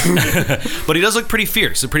wolf. But he does look pretty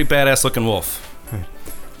fierce, a pretty badass looking wolf.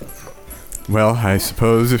 Well, I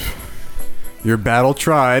suppose if your battle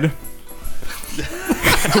tried.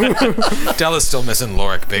 Della's still missing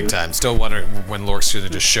Lorik big time. Still wondering when Lorik's going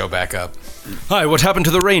to just show back up. Hi, what happened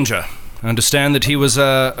to the ranger? I understand that he was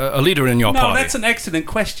a leader in your party. No, that's an excellent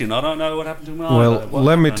question. I don't know what happened to him. Well,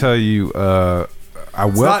 let me tell you,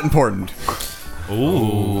 it's not important.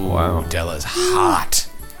 Ooh, wow. Della's hot.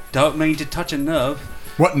 Don't mean to touch a nerve.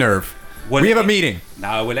 What nerve? We have a meeting.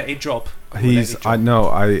 No, we'll let it drop.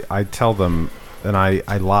 I tell them, and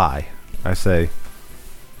I lie. I say,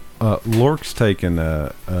 Lork's taken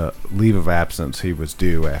a leave of absence he was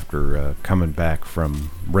due after coming back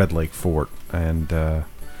from Red Lake Fort, and I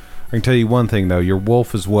can tell you one thing, though. Your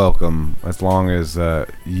wolf is welcome as long as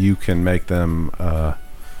you can make them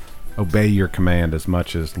obey your command as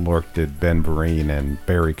much as Lork did Ben Vereen and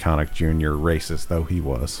Barry Connick Jr., racist though he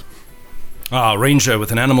was. Ah, ranger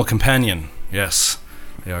with an animal companion. Yes,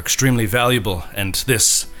 they are extremely valuable, and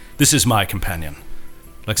this is my companion.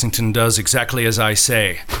 Lexington does exactly as I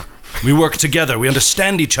say. We work together. We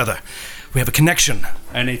understand each other. We have a connection.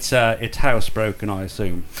 And it's housebroken, I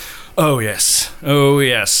assume. Oh, yes. Oh,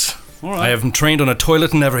 yes. All right. I have him trained on a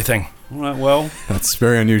toilet and everything. All right, well. That's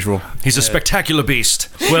very unusual. He's a spectacular beast.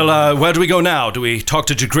 Well, where do we go now? Do we talk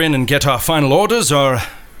to Jagrin and get our final orders, or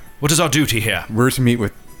what is our duty here? We're to meet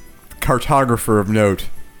with cartographer of note.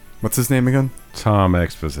 What's his name again? Tom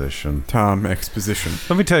Exposition. Tom Exposition.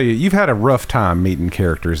 Let me tell you, you've had a rough time meeting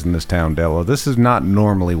characters in this town, Della. This is not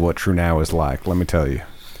normally what True Now is like, let me tell you.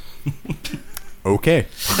 Okay.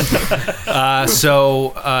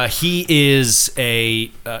 So he is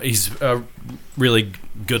he's a really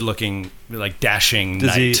good-looking, dashing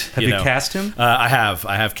knight. Have you cast him? I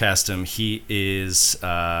have cast him. He is.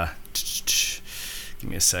 Give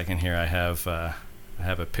me a second here. I have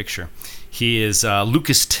a picture. He is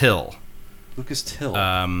Lucas Till. Lucas Till.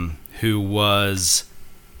 Who was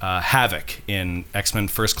Havoc in X-Men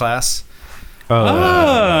First Class.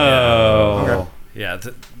 Oh. Okay. Yeah,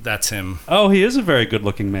 that's him. Oh, he is a very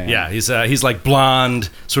good-looking man. Yeah, he's like blonde,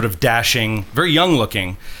 sort of dashing, very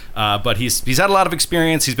young-looking, but he's had a lot of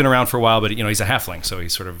experience. He's been around for a while, but he's a halfling, so he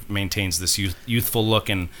sort of maintains this youthful look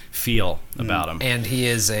and feel about him. And he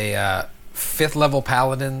is a 5th level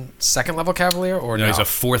paladin, 2nd level cavalier, or no? He's a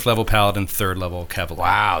 4th level paladin, 3rd level cavalier.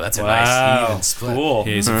 Wow, that's a nice even split. Cool.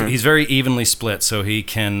 He's very evenly split, so he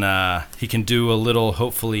can do a little,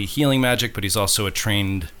 hopefully, healing magic, but he's also a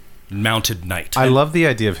trained mounted knight. I love the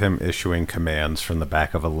idea of him issuing commands from the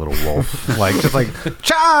back of a little wolf, just like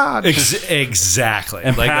charge. Exactly.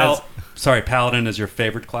 And Paladin is your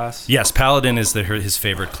favorite class? Yes, Paladin is his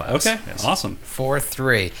favorite class. Okay, yes. Awesome.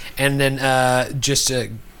 4-3, and then just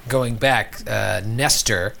going back,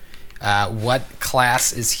 Nestor. What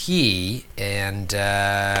class is he? And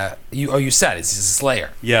you said he's a Slayer.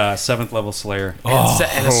 Yeah, 7th level Slayer.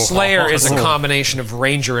 And a Slayer is a combination of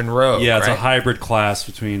Ranger and Rogue. Yeah, it's right? a hybrid class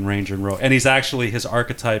between Ranger and Rogue. And his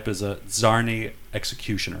archetype is a Zarni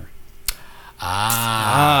Executioner. So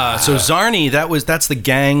Zarni, that's the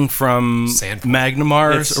gang from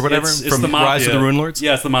Magnamars or whatever, it's from the Mafia. Rise of the Rune Lords.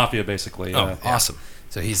 Yeah, it's the Mafia basically. Oh, awesome.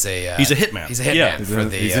 So he's a hitman. He's a hitman for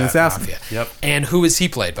the he's an assassin. Mafia. Yep. And who is he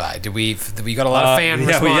played by? We got a lot of fan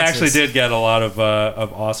responses. Yeah, we actually did get a lot of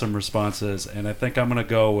awesome responses, and I think I'm gonna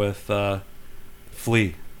go with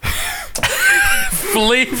Flea.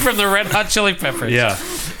 Flea from the Red Hot Chili Peppers. Yeah.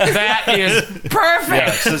 That is perfect. Yeah,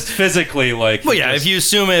 it's just physically like. Well, yeah. If you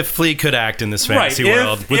assume if Flea could act in this fantasy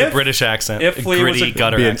world with a British accent, if Flea gritty was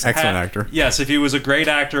gutter be an accent. excellent actor. Yes, if he was a great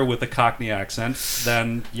actor with a Cockney accent,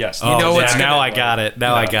 then yes. I got it.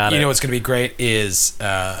 I got it. You know what's going to be great is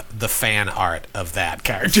the fan art of that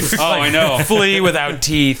character. Oh, I know. Flea without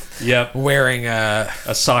teeth. Yep. Wearing a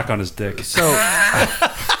sock on his dick. So,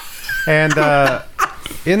 and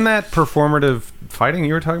in that performative fighting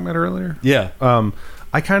you were talking about earlier,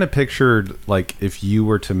 I kind of pictured like if you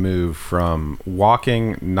were to move from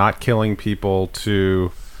walking, not killing people,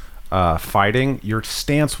 to fighting, your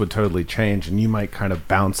stance would totally change, and you might kind of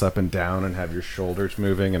bounce up and down and have your shoulders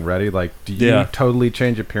moving and ready. Like, do you totally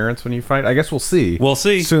change appearance when you fight? I guess we'll see. We'll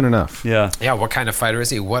see soon enough. Yeah. What kind of fighter is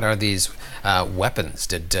he? What are these weapons?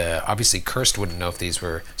 Did obviously Kirst wouldn't know if these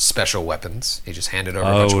were special weapons. He just handed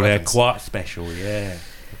over a bunch of they're weapons. quite special. Yeah.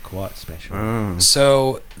 Quite special.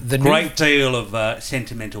 So the great deal of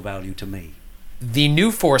sentimental value to me. The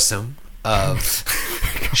new foursome of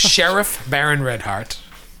Sheriff Baron Redheart,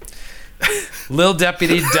 Lil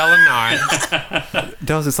Deputy Delanarn.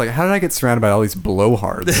 Dallas is like, how did I get surrounded by all these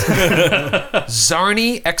blowhards?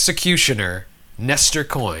 Zarni Executioner Nestor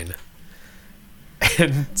Coyne,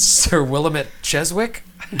 and Sir Willamette Keswick.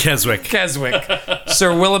 Sir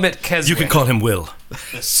Willamette Keswick. You can call him Will.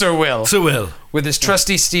 Sir Will. With his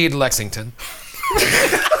trusty steed Lexington.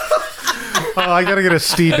 I gotta get a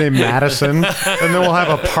steed named Madison, and then we'll have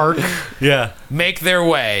a park. Yeah. Make their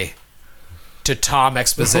way to Tom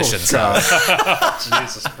Exposition's house.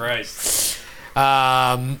 Jesus Christ.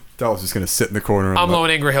 Dallas is gonna sit in the corner. Amlo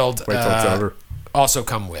and Ingrahild wait till it's over. Also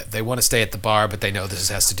come with. They want to stay at the bar, but they know this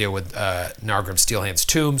has to deal with Nargrim Steelhand's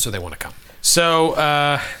tomb, so they want to come.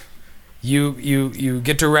 So you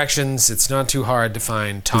get directions. It's not too hard to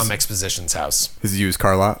find Tom Exposition's house. Is it used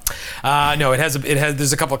car lot? No, it has.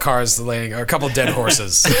 There's a couple of cars laying, or a couple of dead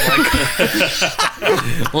horses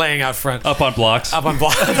laying out front, up on blocks. Different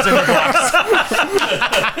blocks.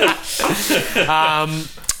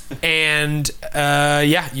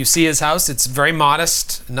 You see his house. It's very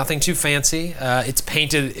modest, nothing too fancy. It's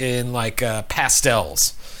painted in like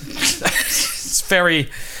pastels. It's very,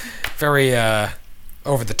 very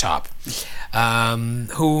over the top.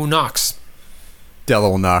 Who knocks? Della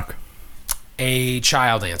will knock. A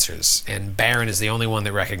child answers, and Baron is the only one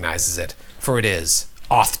that recognizes it, for it is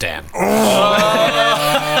Othdan.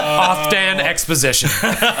 Othdan Exposition.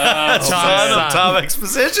 Tom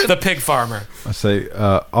Exposition. The pig farmer. I say,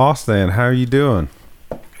 Othdan, how are you doing?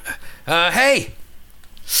 Hey.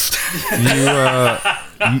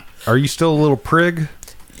 Are you still a little prig?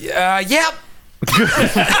 Yep.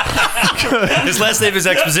 His last name is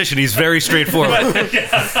Exposition. He's very straightforward. Good.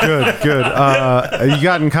 Have you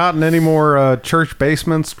gotten caught in any more church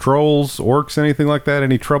basements, trolls, orcs, anything like that?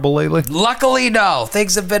 Any trouble lately? Luckily, no.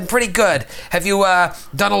 Things have been pretty good. Have you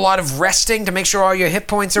done a lot of resting to make sure all your hit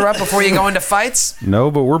points are up before you go into fights? No,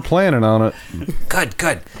 but we're planning on it.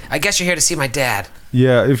 Good. I guess you're here to see my dad.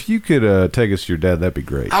 Yeah, if you could take us to your dad, that'd be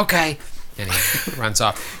great. Okay. And he runs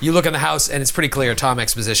off. You look in the house, and it's pretty clear Tom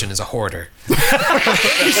Exposition is a hoarder.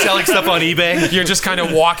 He's selling stuff on eBay. You're just kind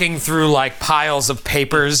of walking through like piles of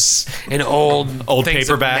papers and old things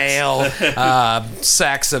paperbacks, of mail,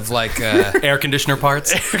 sacks of like air conditioner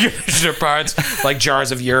parts, like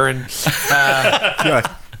jars of urine.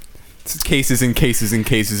 Cases and cases and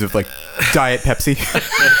cases of like Diet Pepsi.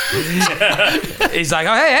 He's like,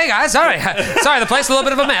 oh hey guys, sorry, the place is a little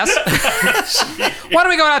bit of a mess. Why don't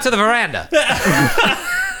we go out to the veranda?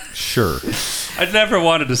 Sure. I never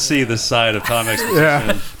wanted to see this side of Tom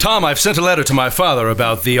Exposition. Tom, I've sent a letter to my father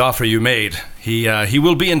about the offer you made. He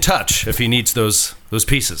will be in touch if he needs those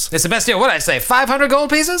pieces. It's the best deal. What did I say? 500 gold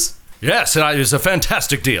pieces? Yes, it was a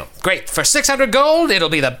fantastic deal. Great. For 600 gold, it'll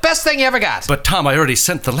be the best thing you ever got. But Tom, I already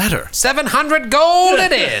sent the letter. 700 gold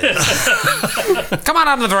it is. Come on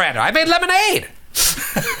out on the veranda. I made lemonade.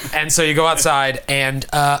 And so you go outside, and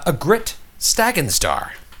a Grit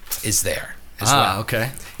Stagenstar is there as well. Okay.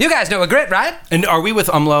 You guys know a Grit, right? And are we with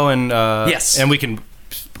Umlo and... Yes. And we can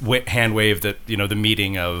hand wave the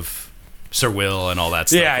meeting of Sir Will and all that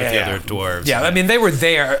stuff with the other dwarves. Yeah, I mean, they were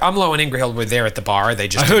there. Umlo and Ingrihild were there at the bar. They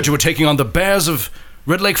just... I heard you were taking on the bears of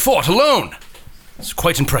Red Lake Fort alone. It's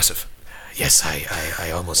quite impressive. Yes,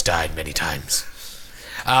 I almost died many times.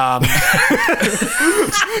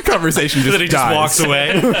 Conversation just just walks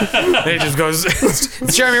away. It just goes,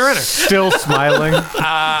 it's Jeremy Renner. Still smiling.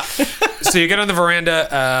 So you get on the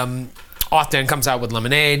veranda. Othden comes out with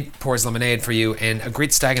lemonade, pours lemonade for you, and a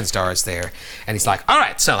Great Stagenstar is there. And he's like, all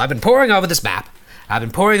right, so I've been poring over this map. I've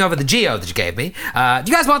been poring over the geo that you gave me. Do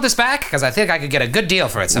you guys want this back? Because I think I could get a good deal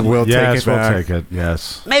for it somewhere. We'll take it,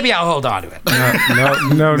 yes. Maybe I'll hold on to it.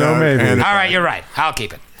 No, maybe. All right, you're right. I'll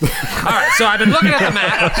keep it. All right, so I've been looking at the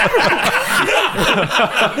map.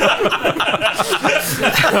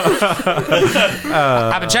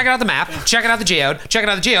 I've been checking out the map, checking out the geode, checking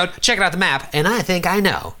out the map, and I think I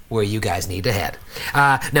know where you guys need to head.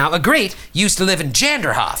 Now, Agreed used to live in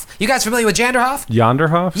Janderhof. You guys familiar with Janderhof?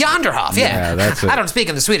 Yonderhof? Yonderhof, yeah. Yeah, that's it. I don't speak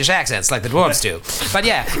in the Swedish accents like the dwarves do. But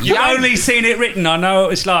yeah. You've only seen it written. I know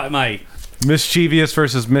what it's like, mate. Mischievous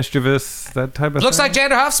versus mischievous, that type of Looks thing? like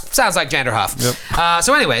Janderhof, sounds like Janderhof. Yep.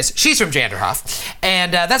 So anyways, she's from Janderhof,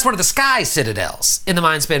 and that's one of the sky citadels in the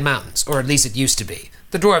Mindspin Mountains, or at least it used to be.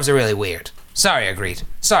 The dwarves are really weird. Sorry, Agreed.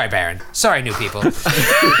 Sorry, Baron. Sorry, new people.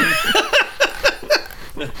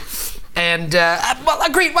 And, well,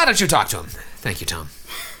 Agreed, why don't you talk to him? Thank you, Tom.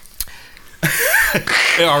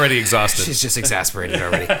 Already exhausted. She's just exasperated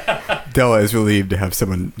already. Della is relieved to have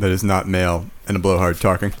someone that is not male and a blowhard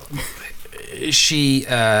talking. She,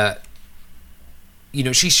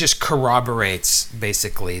 she just corroborates,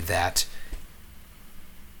 basically, that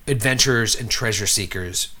adventurers and treasure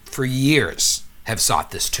seekers for years have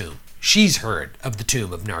sought this tomb. She's heard of the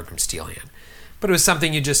tomb of Nargrim Steelhand. But it was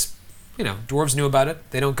something you just, dwarves knew about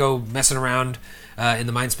it. They don't go messing around in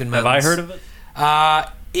the Mindspin Mountains. Have I heard of it?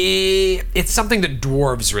 It's something that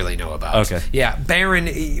dwarves really know about. Okay. Yeah, Baron,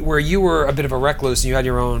 where you were a bit of a recluse and you had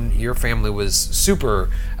your family was super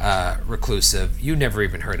reclusive. You never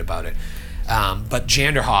even heard about it. But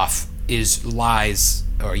Janderhof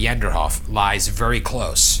lies very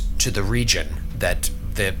close to the region that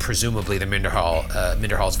presumably the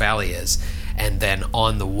Minderhall's Valley is, and then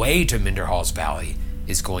on the way to Minderhall's Valley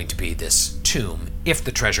is going to be this tomb, if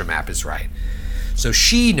the treasure map is right. So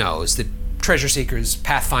she knows that treasure seekers,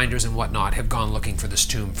 pathfinders, and whatnot have gone looking for this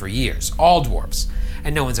tomb for years, all dwarves,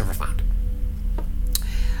 and no one's ever found it.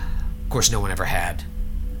 Of course, no one ever had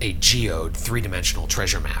a geode, three-dimensional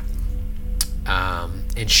treasure map.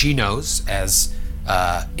 And she knows, as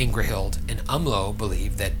Ingrihild and Umlo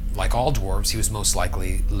believe, that, like all dwarves, he was most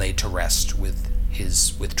likely laid to rest with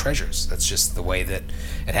treasures. That's just the way that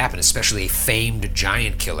it happened, especially a famed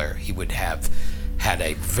giant killer. He would have had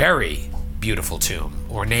a very beautiful tomb,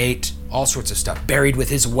 ornate, all sorts of stuff, buried with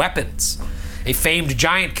his weapons. A famed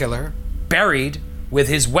giant killer buried with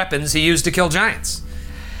his weapons he used to kill giants.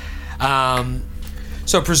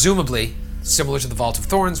 So presumably, similar to the Vault of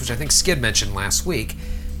Thorns, which I think Skid mentioned last week,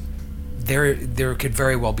 there could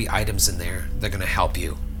very well be items in there that are going to help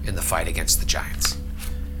you in the fight against the giants.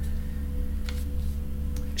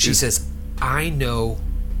 She says, I know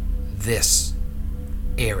this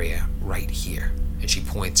area right here. And she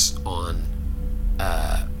points on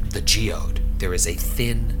the geode. There is a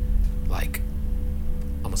thin,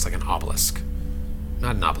 almost like an obelisk.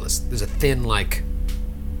 Not an obelisk. There's a thin,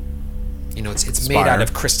 it's made out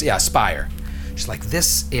of crystal. Yeah, spire. She's like,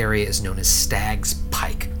 this area is known as Stag's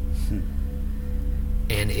Pike.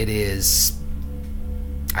 And it is,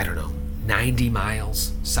 90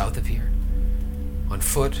 miles south of here. On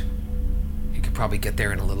foot, you could probably get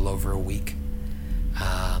there in a little over a week.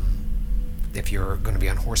 If you're going to be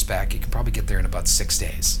on horseback, you can probably get there in about 6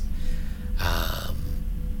 days.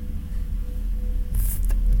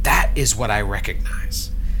 That is what I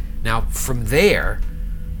recognize. Now, from there,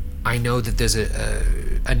 I know that there's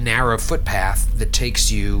a narrow footpath that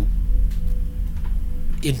takes you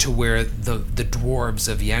into where the dwarves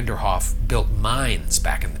of Yanderhof built mines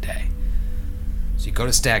back in the day. So you go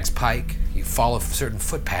to Stag's Pike, you follow certain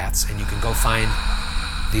footpaths, and you can go find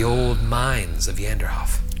the old mines of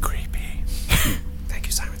Yanderhof. Creepy. Thank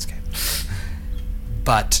you, Simonscape.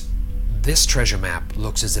 But this treasure map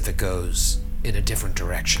looks as if it goes in a different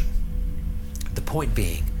direction. The point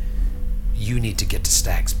being, you need to get to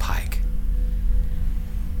Stag's Pike.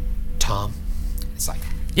 Tom, it's like,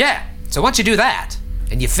 yeah, so once you do that,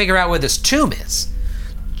 and you figure out where this tomb is,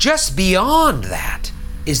 just beyond that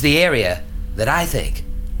is the area that I think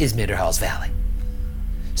is Minderhall's Valley.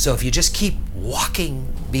 So if you just keep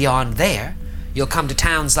walking beyond there, you'll come to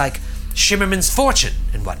towns like Shimmerman's Fortune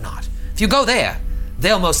and whatnot. If you go there,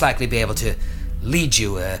 they'll most likely be able to lead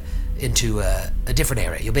you into a different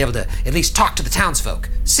area. You'll be able to at least talk to the townsfolk,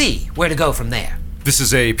 see where to go from there. This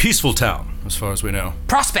is a peaceful town, as far as we know.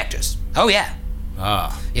 Prospectors. Oh, yeah.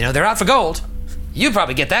 Ah. You know, they're out for gold. You'd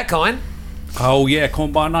probably get that coin. Oh, yeah,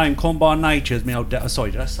 come by name, come by nature's me old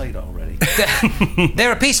sorry, did I say that already?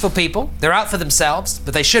 They're a peaceful people. They're out for themselves,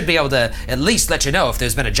 but they should be able to at least let you know if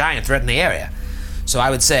there's been a giant threat in the area. So I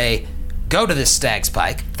would say, go to this Stag's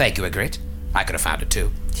Pike. Thank you, Ygritte. I could have found it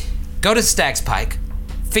too. Go to Stag's Pike,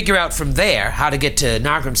 figure out from there how to get to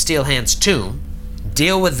Nargrim Steelhand's tomb,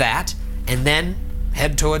 deal with that, and then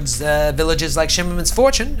head towards villages like Shimmerman's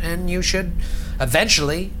Fortune, and you should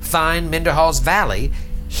eventually find Minderhall's Valley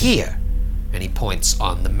here. And he points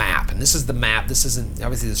on the map. And this is the map. This isn't,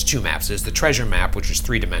 obviously there's two maps. There's the treasure map, which is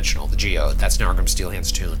three-dimensional, the Geode. That's Nargrim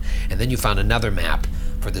Steelhand's tomb. And then you found another map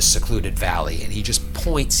for this secluded valley. And he just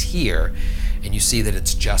points here, and you see that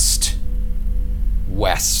it's just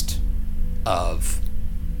west of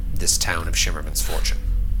this town of Shimmerman's Fortune.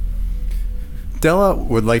 Della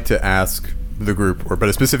would like to ask the group,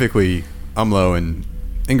 but specifically Umlo and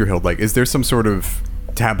Ingerhild, like, is there some sort of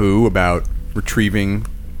taboo about retrieving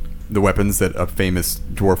the weapons that a famous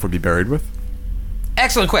dwarf would be buried with?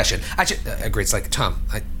 Excellent question. It's like, Tom,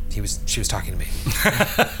 she was talking to me.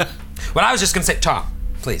 Well, I was just going to say, Tom,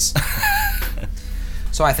 please.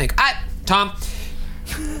 So I think, Tom,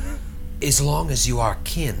 as long as you are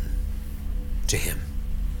kin to him,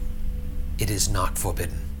 it is not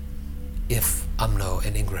forbidden. If Umlo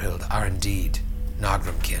and Ingerhild are indeed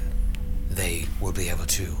Nargrim kin, they will be able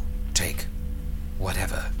to take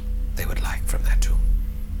whatever they would like from that tomb.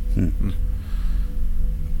 Mm-hmm.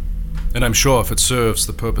 And I'm sure if it serves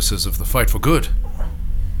the purposes of the fight for good,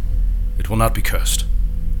 it will not be cursed.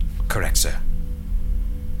 Correct, sir.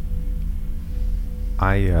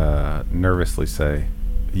 I nervously say,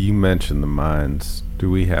 you mentioned the mines. Do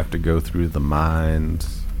we have to go through the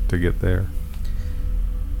mines to get there?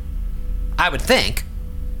 I would think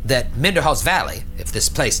that Minderhall's Valley, if this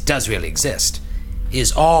place does really exist,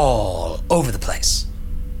 is all over the place.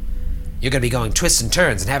 You're going to be going twists and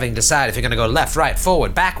turns and having to decide if you're going to go left, right,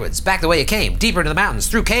 forward, backwards, back the way you came, deeper into the mountains,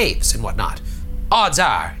 through caves and whatnot. Odds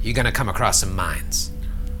are you're going to come across some mines.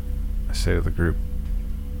 I say to the group,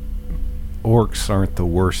 orcs aren't the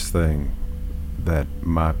worst thing that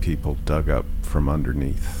my people dug up from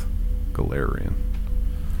underneath Galarian.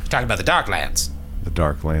 You're talking about the Darklands. The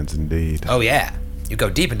Darklands, indeed. Oh, yeah. You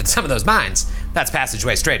go deep into some of those mines, that's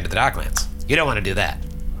passageway straight into the Darklands. You don't want to do that.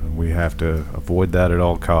 And we have to avoid that at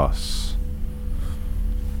all costs.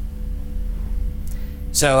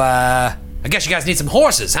 So, I guess you guys need some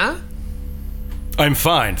horses, huh? I'm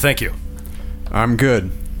fine, thank you. I'm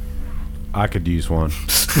good. I could use one.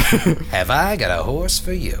 Have I got a horse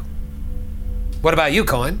for you? What about you,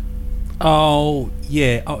 Coin? Oh,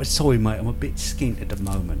 yeah. Oh, sorry, mate. I'm a bit skint at the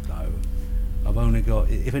moment, though. I've only got...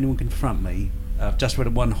 If anyone can front me, I've just rid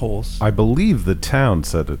of one horse. I believe the town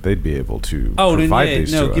said that they'd be able to provide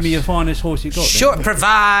these to us. Give me the finest horse you got. Sure,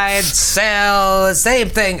 provide, sell, same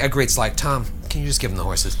thing. Ygritte's like, Tom, can you just give him the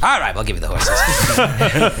horses? All right, I'll give you the horses.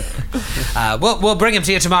 We'll bring him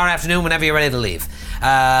to you tomorrow afternoon whenever you're ready to leave.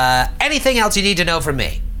 Anything else you need to know from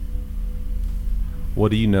me? What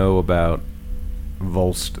do you know about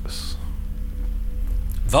Volstis?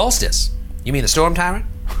 Volstis? You mean the Storm Tyrant?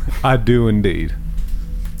 I do indeed.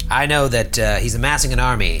 I know that he's amassing an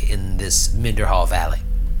army in this Minderhall Valley.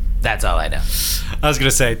 That's all I know. I was going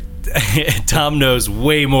to say, Tom knows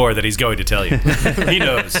way more than he's going to tell you. He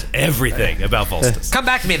knows everything about Volstis. Come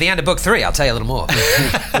back to me at the end of book 3. I'll tell you a little more.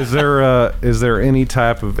 Is there any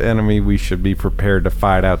type of enemy we should be prepared to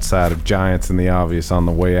fight outside of giants in the obvious on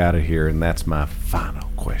the way out of here? And that's my final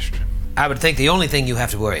question. I would think the only thing you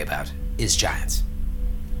have to worry about is giants.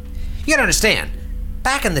 You gotta understand,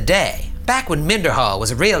 back in the day, back when Minderhall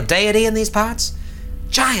was a real deity in these parts,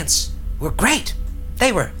 giants were great.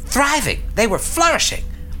 They were thriving. They were flourishing.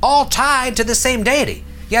 All tied to the same deity.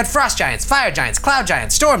 You had frost giants, fire giants, cloud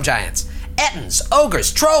giants, storm giants, ettins,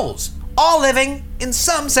 ogres, trolls, all living in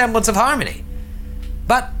some semblance of harmony.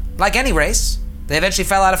 But, like any race, they eventually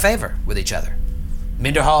fell out of favor with each other.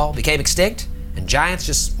 Minderhall became extinct, and giants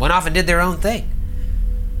just went off and did their own thing.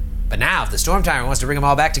 But now, if the Storm Tyrant wants to bring them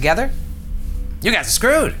all back together, you guys are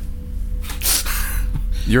screwed.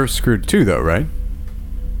 You're screwed too, though, right?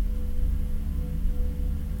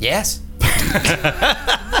 Yes.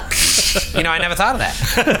 You know, I never thought of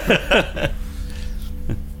that.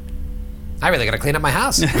 I really gotta clean up my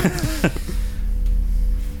house.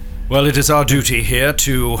 Well, it is our duty here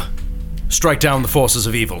to strike down the forces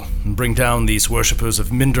of evil and bring down these worshippers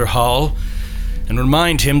of Minder Hall and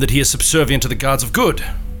remind him that he is subservient to the gods of good,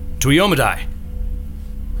 to Iomadai.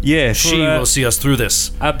 Yeah, She will see us through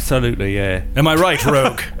this. Absolutely, yeah. Am I right,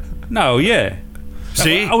 Rogue? No, yeah.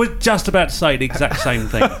 See? I was just about to say the exact same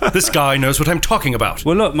thing. This guy knows what I'm talking about.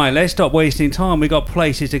 Well, look, mate, let's stop wasting time. We got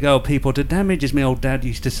places to go, people to damage, as my old dad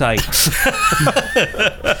used to say.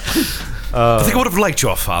 I think I would have liked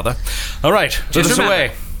your father. All right, let us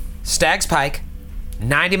away. Stag's Pike,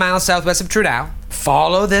 90 miles southwest of Trudau.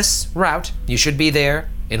 Follow this route. You should be there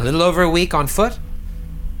in a little over a week on foot.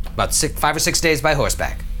 About 5 or 6 days by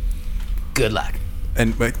horseback. Good luck.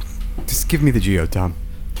 And wait, just give me the geo, Tom.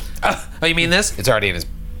 Oh, you mean this? It's already in his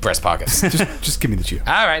breast pocket. just give me the geo.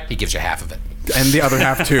 All right, he gives you half of it. And the other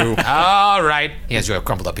half too. All right. He hands you a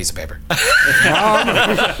crumpled up piece of paper.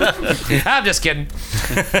 I'm just kidding.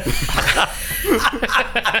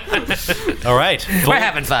 All right. We're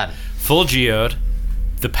having fun. Full geode.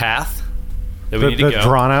 The path that we need to go. The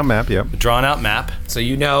drawn-out map, yep. The drawn-out map. So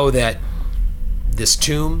you know that this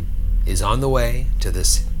tomb is on the way to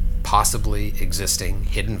this possibly existing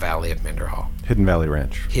Hidden Valley of Minder Hall. Hidden Valley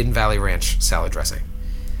Ranch. Hidden Valley Ranch salad dressing.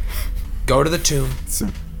 Go to the tomb. It's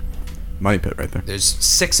a money pit right there. There's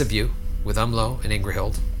 6 of you with Umlo and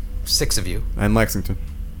Ingrihild. 6 of you. And Lexington.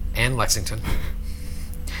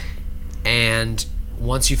 And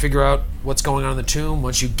once you figure out what's going on in the tomb,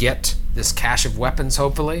 once you get this cache of weapons,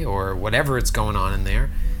 hopefully, or whatever it's going on in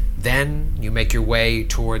there, then you make your way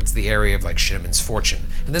towards the area of like Shinneman's Fortune.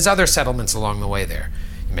 And there's other settlements along the way there.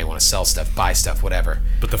 You may want to sell stuff, buy stuff, whatever.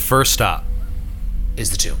 But the first stop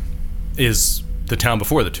is the tomb. Is the town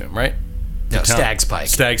before the tomb, right? No, Stag's Pike.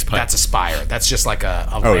 Stag's Pike. That's a spire. That's just like a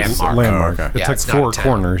landmark. It's a landmark. Oh, okay. It's Yeah, like not a 4 town.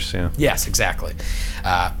 corners, yeah. Yes, exactly.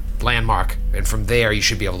 Landmark, and from there you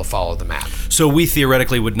should be able to follow the map. So we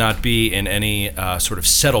theoretically would not be in any sort of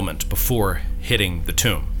settlement before hitting the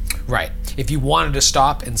tomb. Right. If you wanted to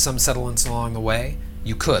stop in some settlements along the way,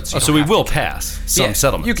 you could. So we will pass some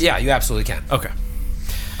settlements. You absolutely can. Okay.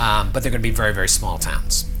 But they're going to be very, very small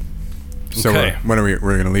towns. So Okay. when are we're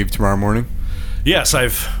going to leave tomorrow morning? Yes, I'm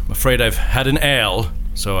afraid I've had an ale,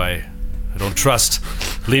 so I don't trust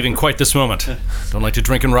leaving quite this moment. Don't like to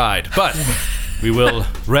drink and ride. But we will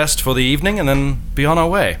rest for the evening and then be on our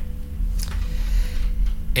way.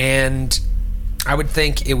 And I would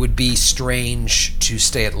think it would be strange to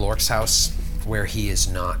stay at Lork's house where he is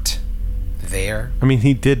not there. I mean,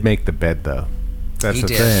 he did make the bed, though. That's He the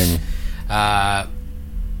did. thing. But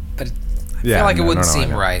I Yeah, feel like no, it wouldn't no, I seem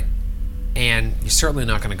know. right. And you're certainly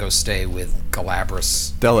not going to go stay with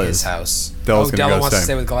Galabras Della in his is. house. Della's Della gonna wants to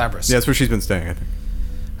stay. stay with Galabras. Yeah, that's where she's been staying, I think.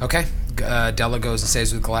 Okay. Della goes and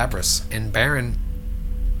stays with Galabras. And Baron,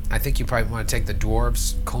 I think you probably want to take the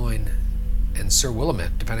dwarves' coin and Sir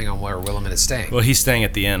Willamette, depending on where Willamette is staying. Well, he's staying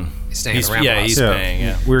at the inn. He's staying at the Ramble Yeah, House. he's paying,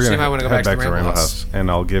 yeah. We're So you going might to wanna go head back to back the to Ramble Ramble House, and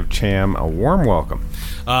I'll give Cham a warm welcome.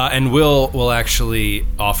 And we'll actually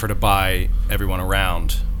offer to buy everyone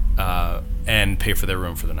around and pay for their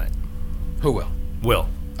room for the night. Who will? Will.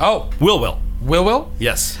 Oh. Will. Will?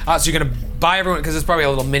 Yes. So you're going to buy everyone, because there's probably a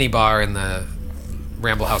little mini bar in the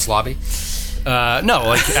Ramble House lobby. No,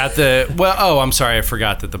 like at the... Well, I'm sorry, I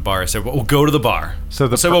forgot that the bar said, well, we'll go to the bar. So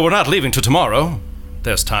well, we're not leaving till tomorrow.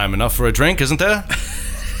 There's time enough for a drink, isn't there?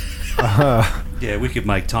 Yeah, we could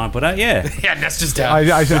make time for that, yeah. Yeah, Nestor's down.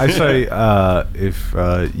 I say if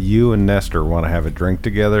you and Nestor want to have a drink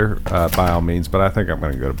together, by all means, but I think I'm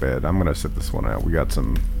going to go to bed. I'm going to sit this one out. We got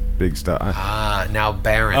some big stuff. Now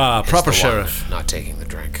Baron is proper the sheriff. one not taking the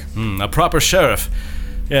drink. A proper sheriff.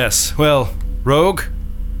 Yes. Well, Rogue,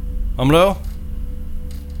 Umlo,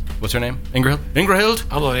 what's her name? Ingrihild?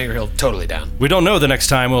 Umlo and Ingrihild, totally down. We don't know the next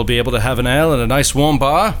time we'll be able to have an ale in a nice warm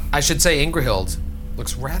bar. I should say Ingrihild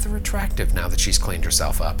looks rather attractive now that she's cleaned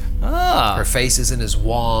herself up. Ah. Her face isn't as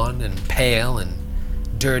wan and pale and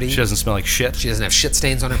dirty. She doesn't smell like shit. She doesn't have shit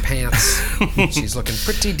stains on her pants. She's looking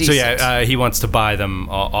pretty decent. So yeah, he wants to buy them,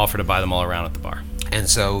 offer to buy them all around at the bar. And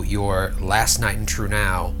so your last night in True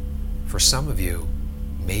Now, for some of you,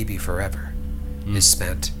 maybe forever, is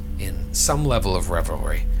spent in some level of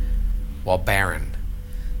revelry, while Baron,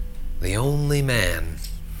 the only man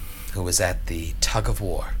who was at the tug of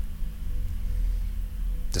war,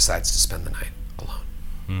 decides to spend the night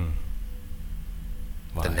alone.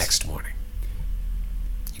 The next morning,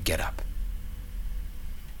 you get up.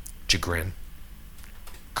 Jagrin,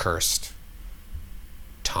 Cursed,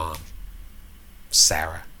 Tom,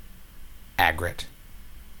 Sarah, Agrit,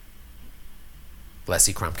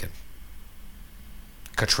 Leslie Crumpkin,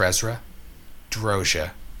 Katrezra,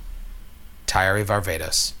 Drozia, Tyri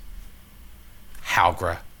Varvatos,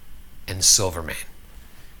 Halgra, and Silvermane.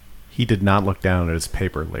 He did not look down at his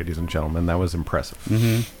paper, ladies and gentlemen. That was impressive.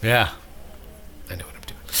 Mm-hmm. Yeah. I know what I'm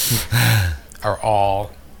doing. Are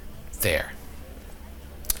all there.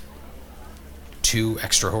 4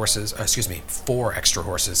 extra horses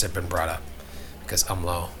have been brought up because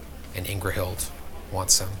Umlo and Ingrahild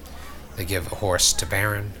want some. They give a horse to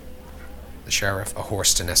Baron, the sheriff, a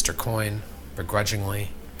horse to Nestor Coyne, begrudgingly.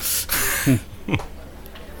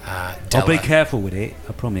 I'll be careful with it,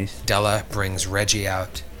 I promise. Della brings Reggie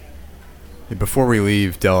out. Before we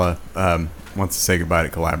leave, Della wants to say goodbye to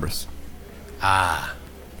Calabras. Ah.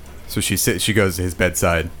 So she goes to his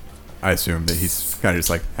bedside. I assume that he's kind of just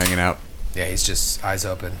like hanging out. Yeah, he's just eyes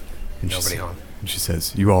open. And nobody home. And she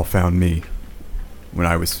says, "You all found me when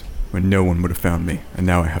no one would have found me, and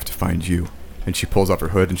now I have to find you." And she pulls off her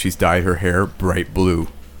hood and she's dyed her hair bright blue.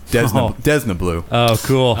 Desna blue. Oh,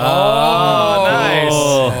 cool. Oh, nice.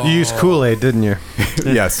 Oh. You used Kool-Aid, didn't you?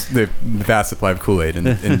 Yes, the vast supply of Kool-Aid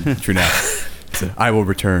in True Now. So, I will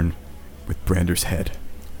return with Brander's head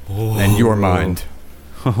and your mind.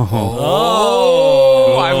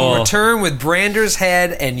 Oh, I will return with Brander's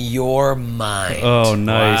head and your mind. Oh,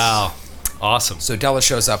 nice. Wow. Awesome. So Della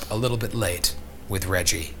shows up a little bit late with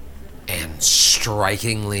Reggie and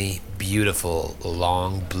strikingly beautiful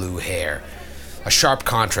long blue hair. A sharp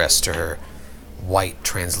contrast to her white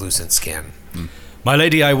translucent skin. My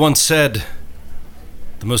lady, I once said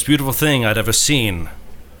the most beautiful thing I'd ever seen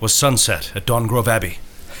was sunset at Dawngrove Abbey.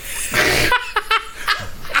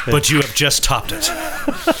 But you have just topped it.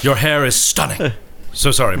 Your hair is stunning. So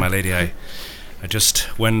sorry, my lady. I just,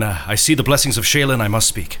 when I see the blessings of Shaylin, I must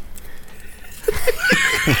speak.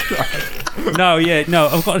 No,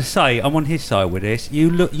 I've got to say, I'm on his side with this.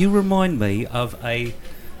 You remind me of a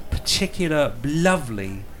particular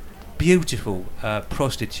lovely, beautiful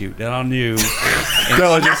prostitute that I knew.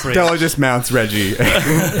 Della just mounts Reggie.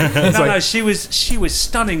 No, she was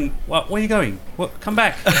stunning. Where are you going? Come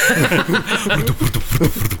back.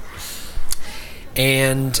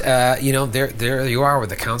 And there you are with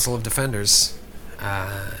the Council of Defenders,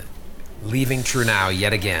 leaving True Now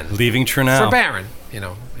yet again. Leaving True Now for Baron,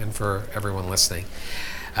 and for everyone listening.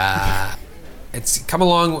 It's come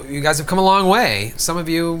along. You guys have come a long way. Some of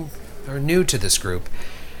you are new to this group,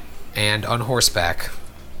 and on horseback,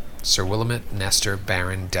 Sir Willamette, Nestor,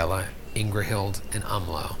 Baron, Della, Ingrahild, and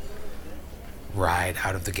Umlo ride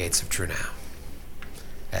out of the gates of True Now,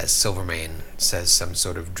 as Silvermane says some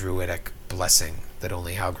sort of druidic blessing that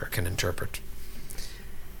only Halgra can interpret.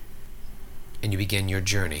 And you begin your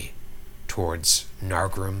journey towards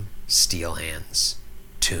Nargrim Steelhand's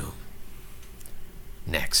tomb.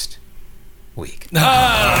 Next week. Oh,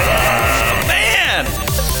 yeah. Man!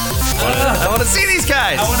 I want to see these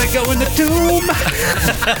guys. I want to go in the tomb.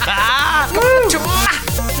 Tomb.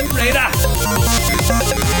 Raider.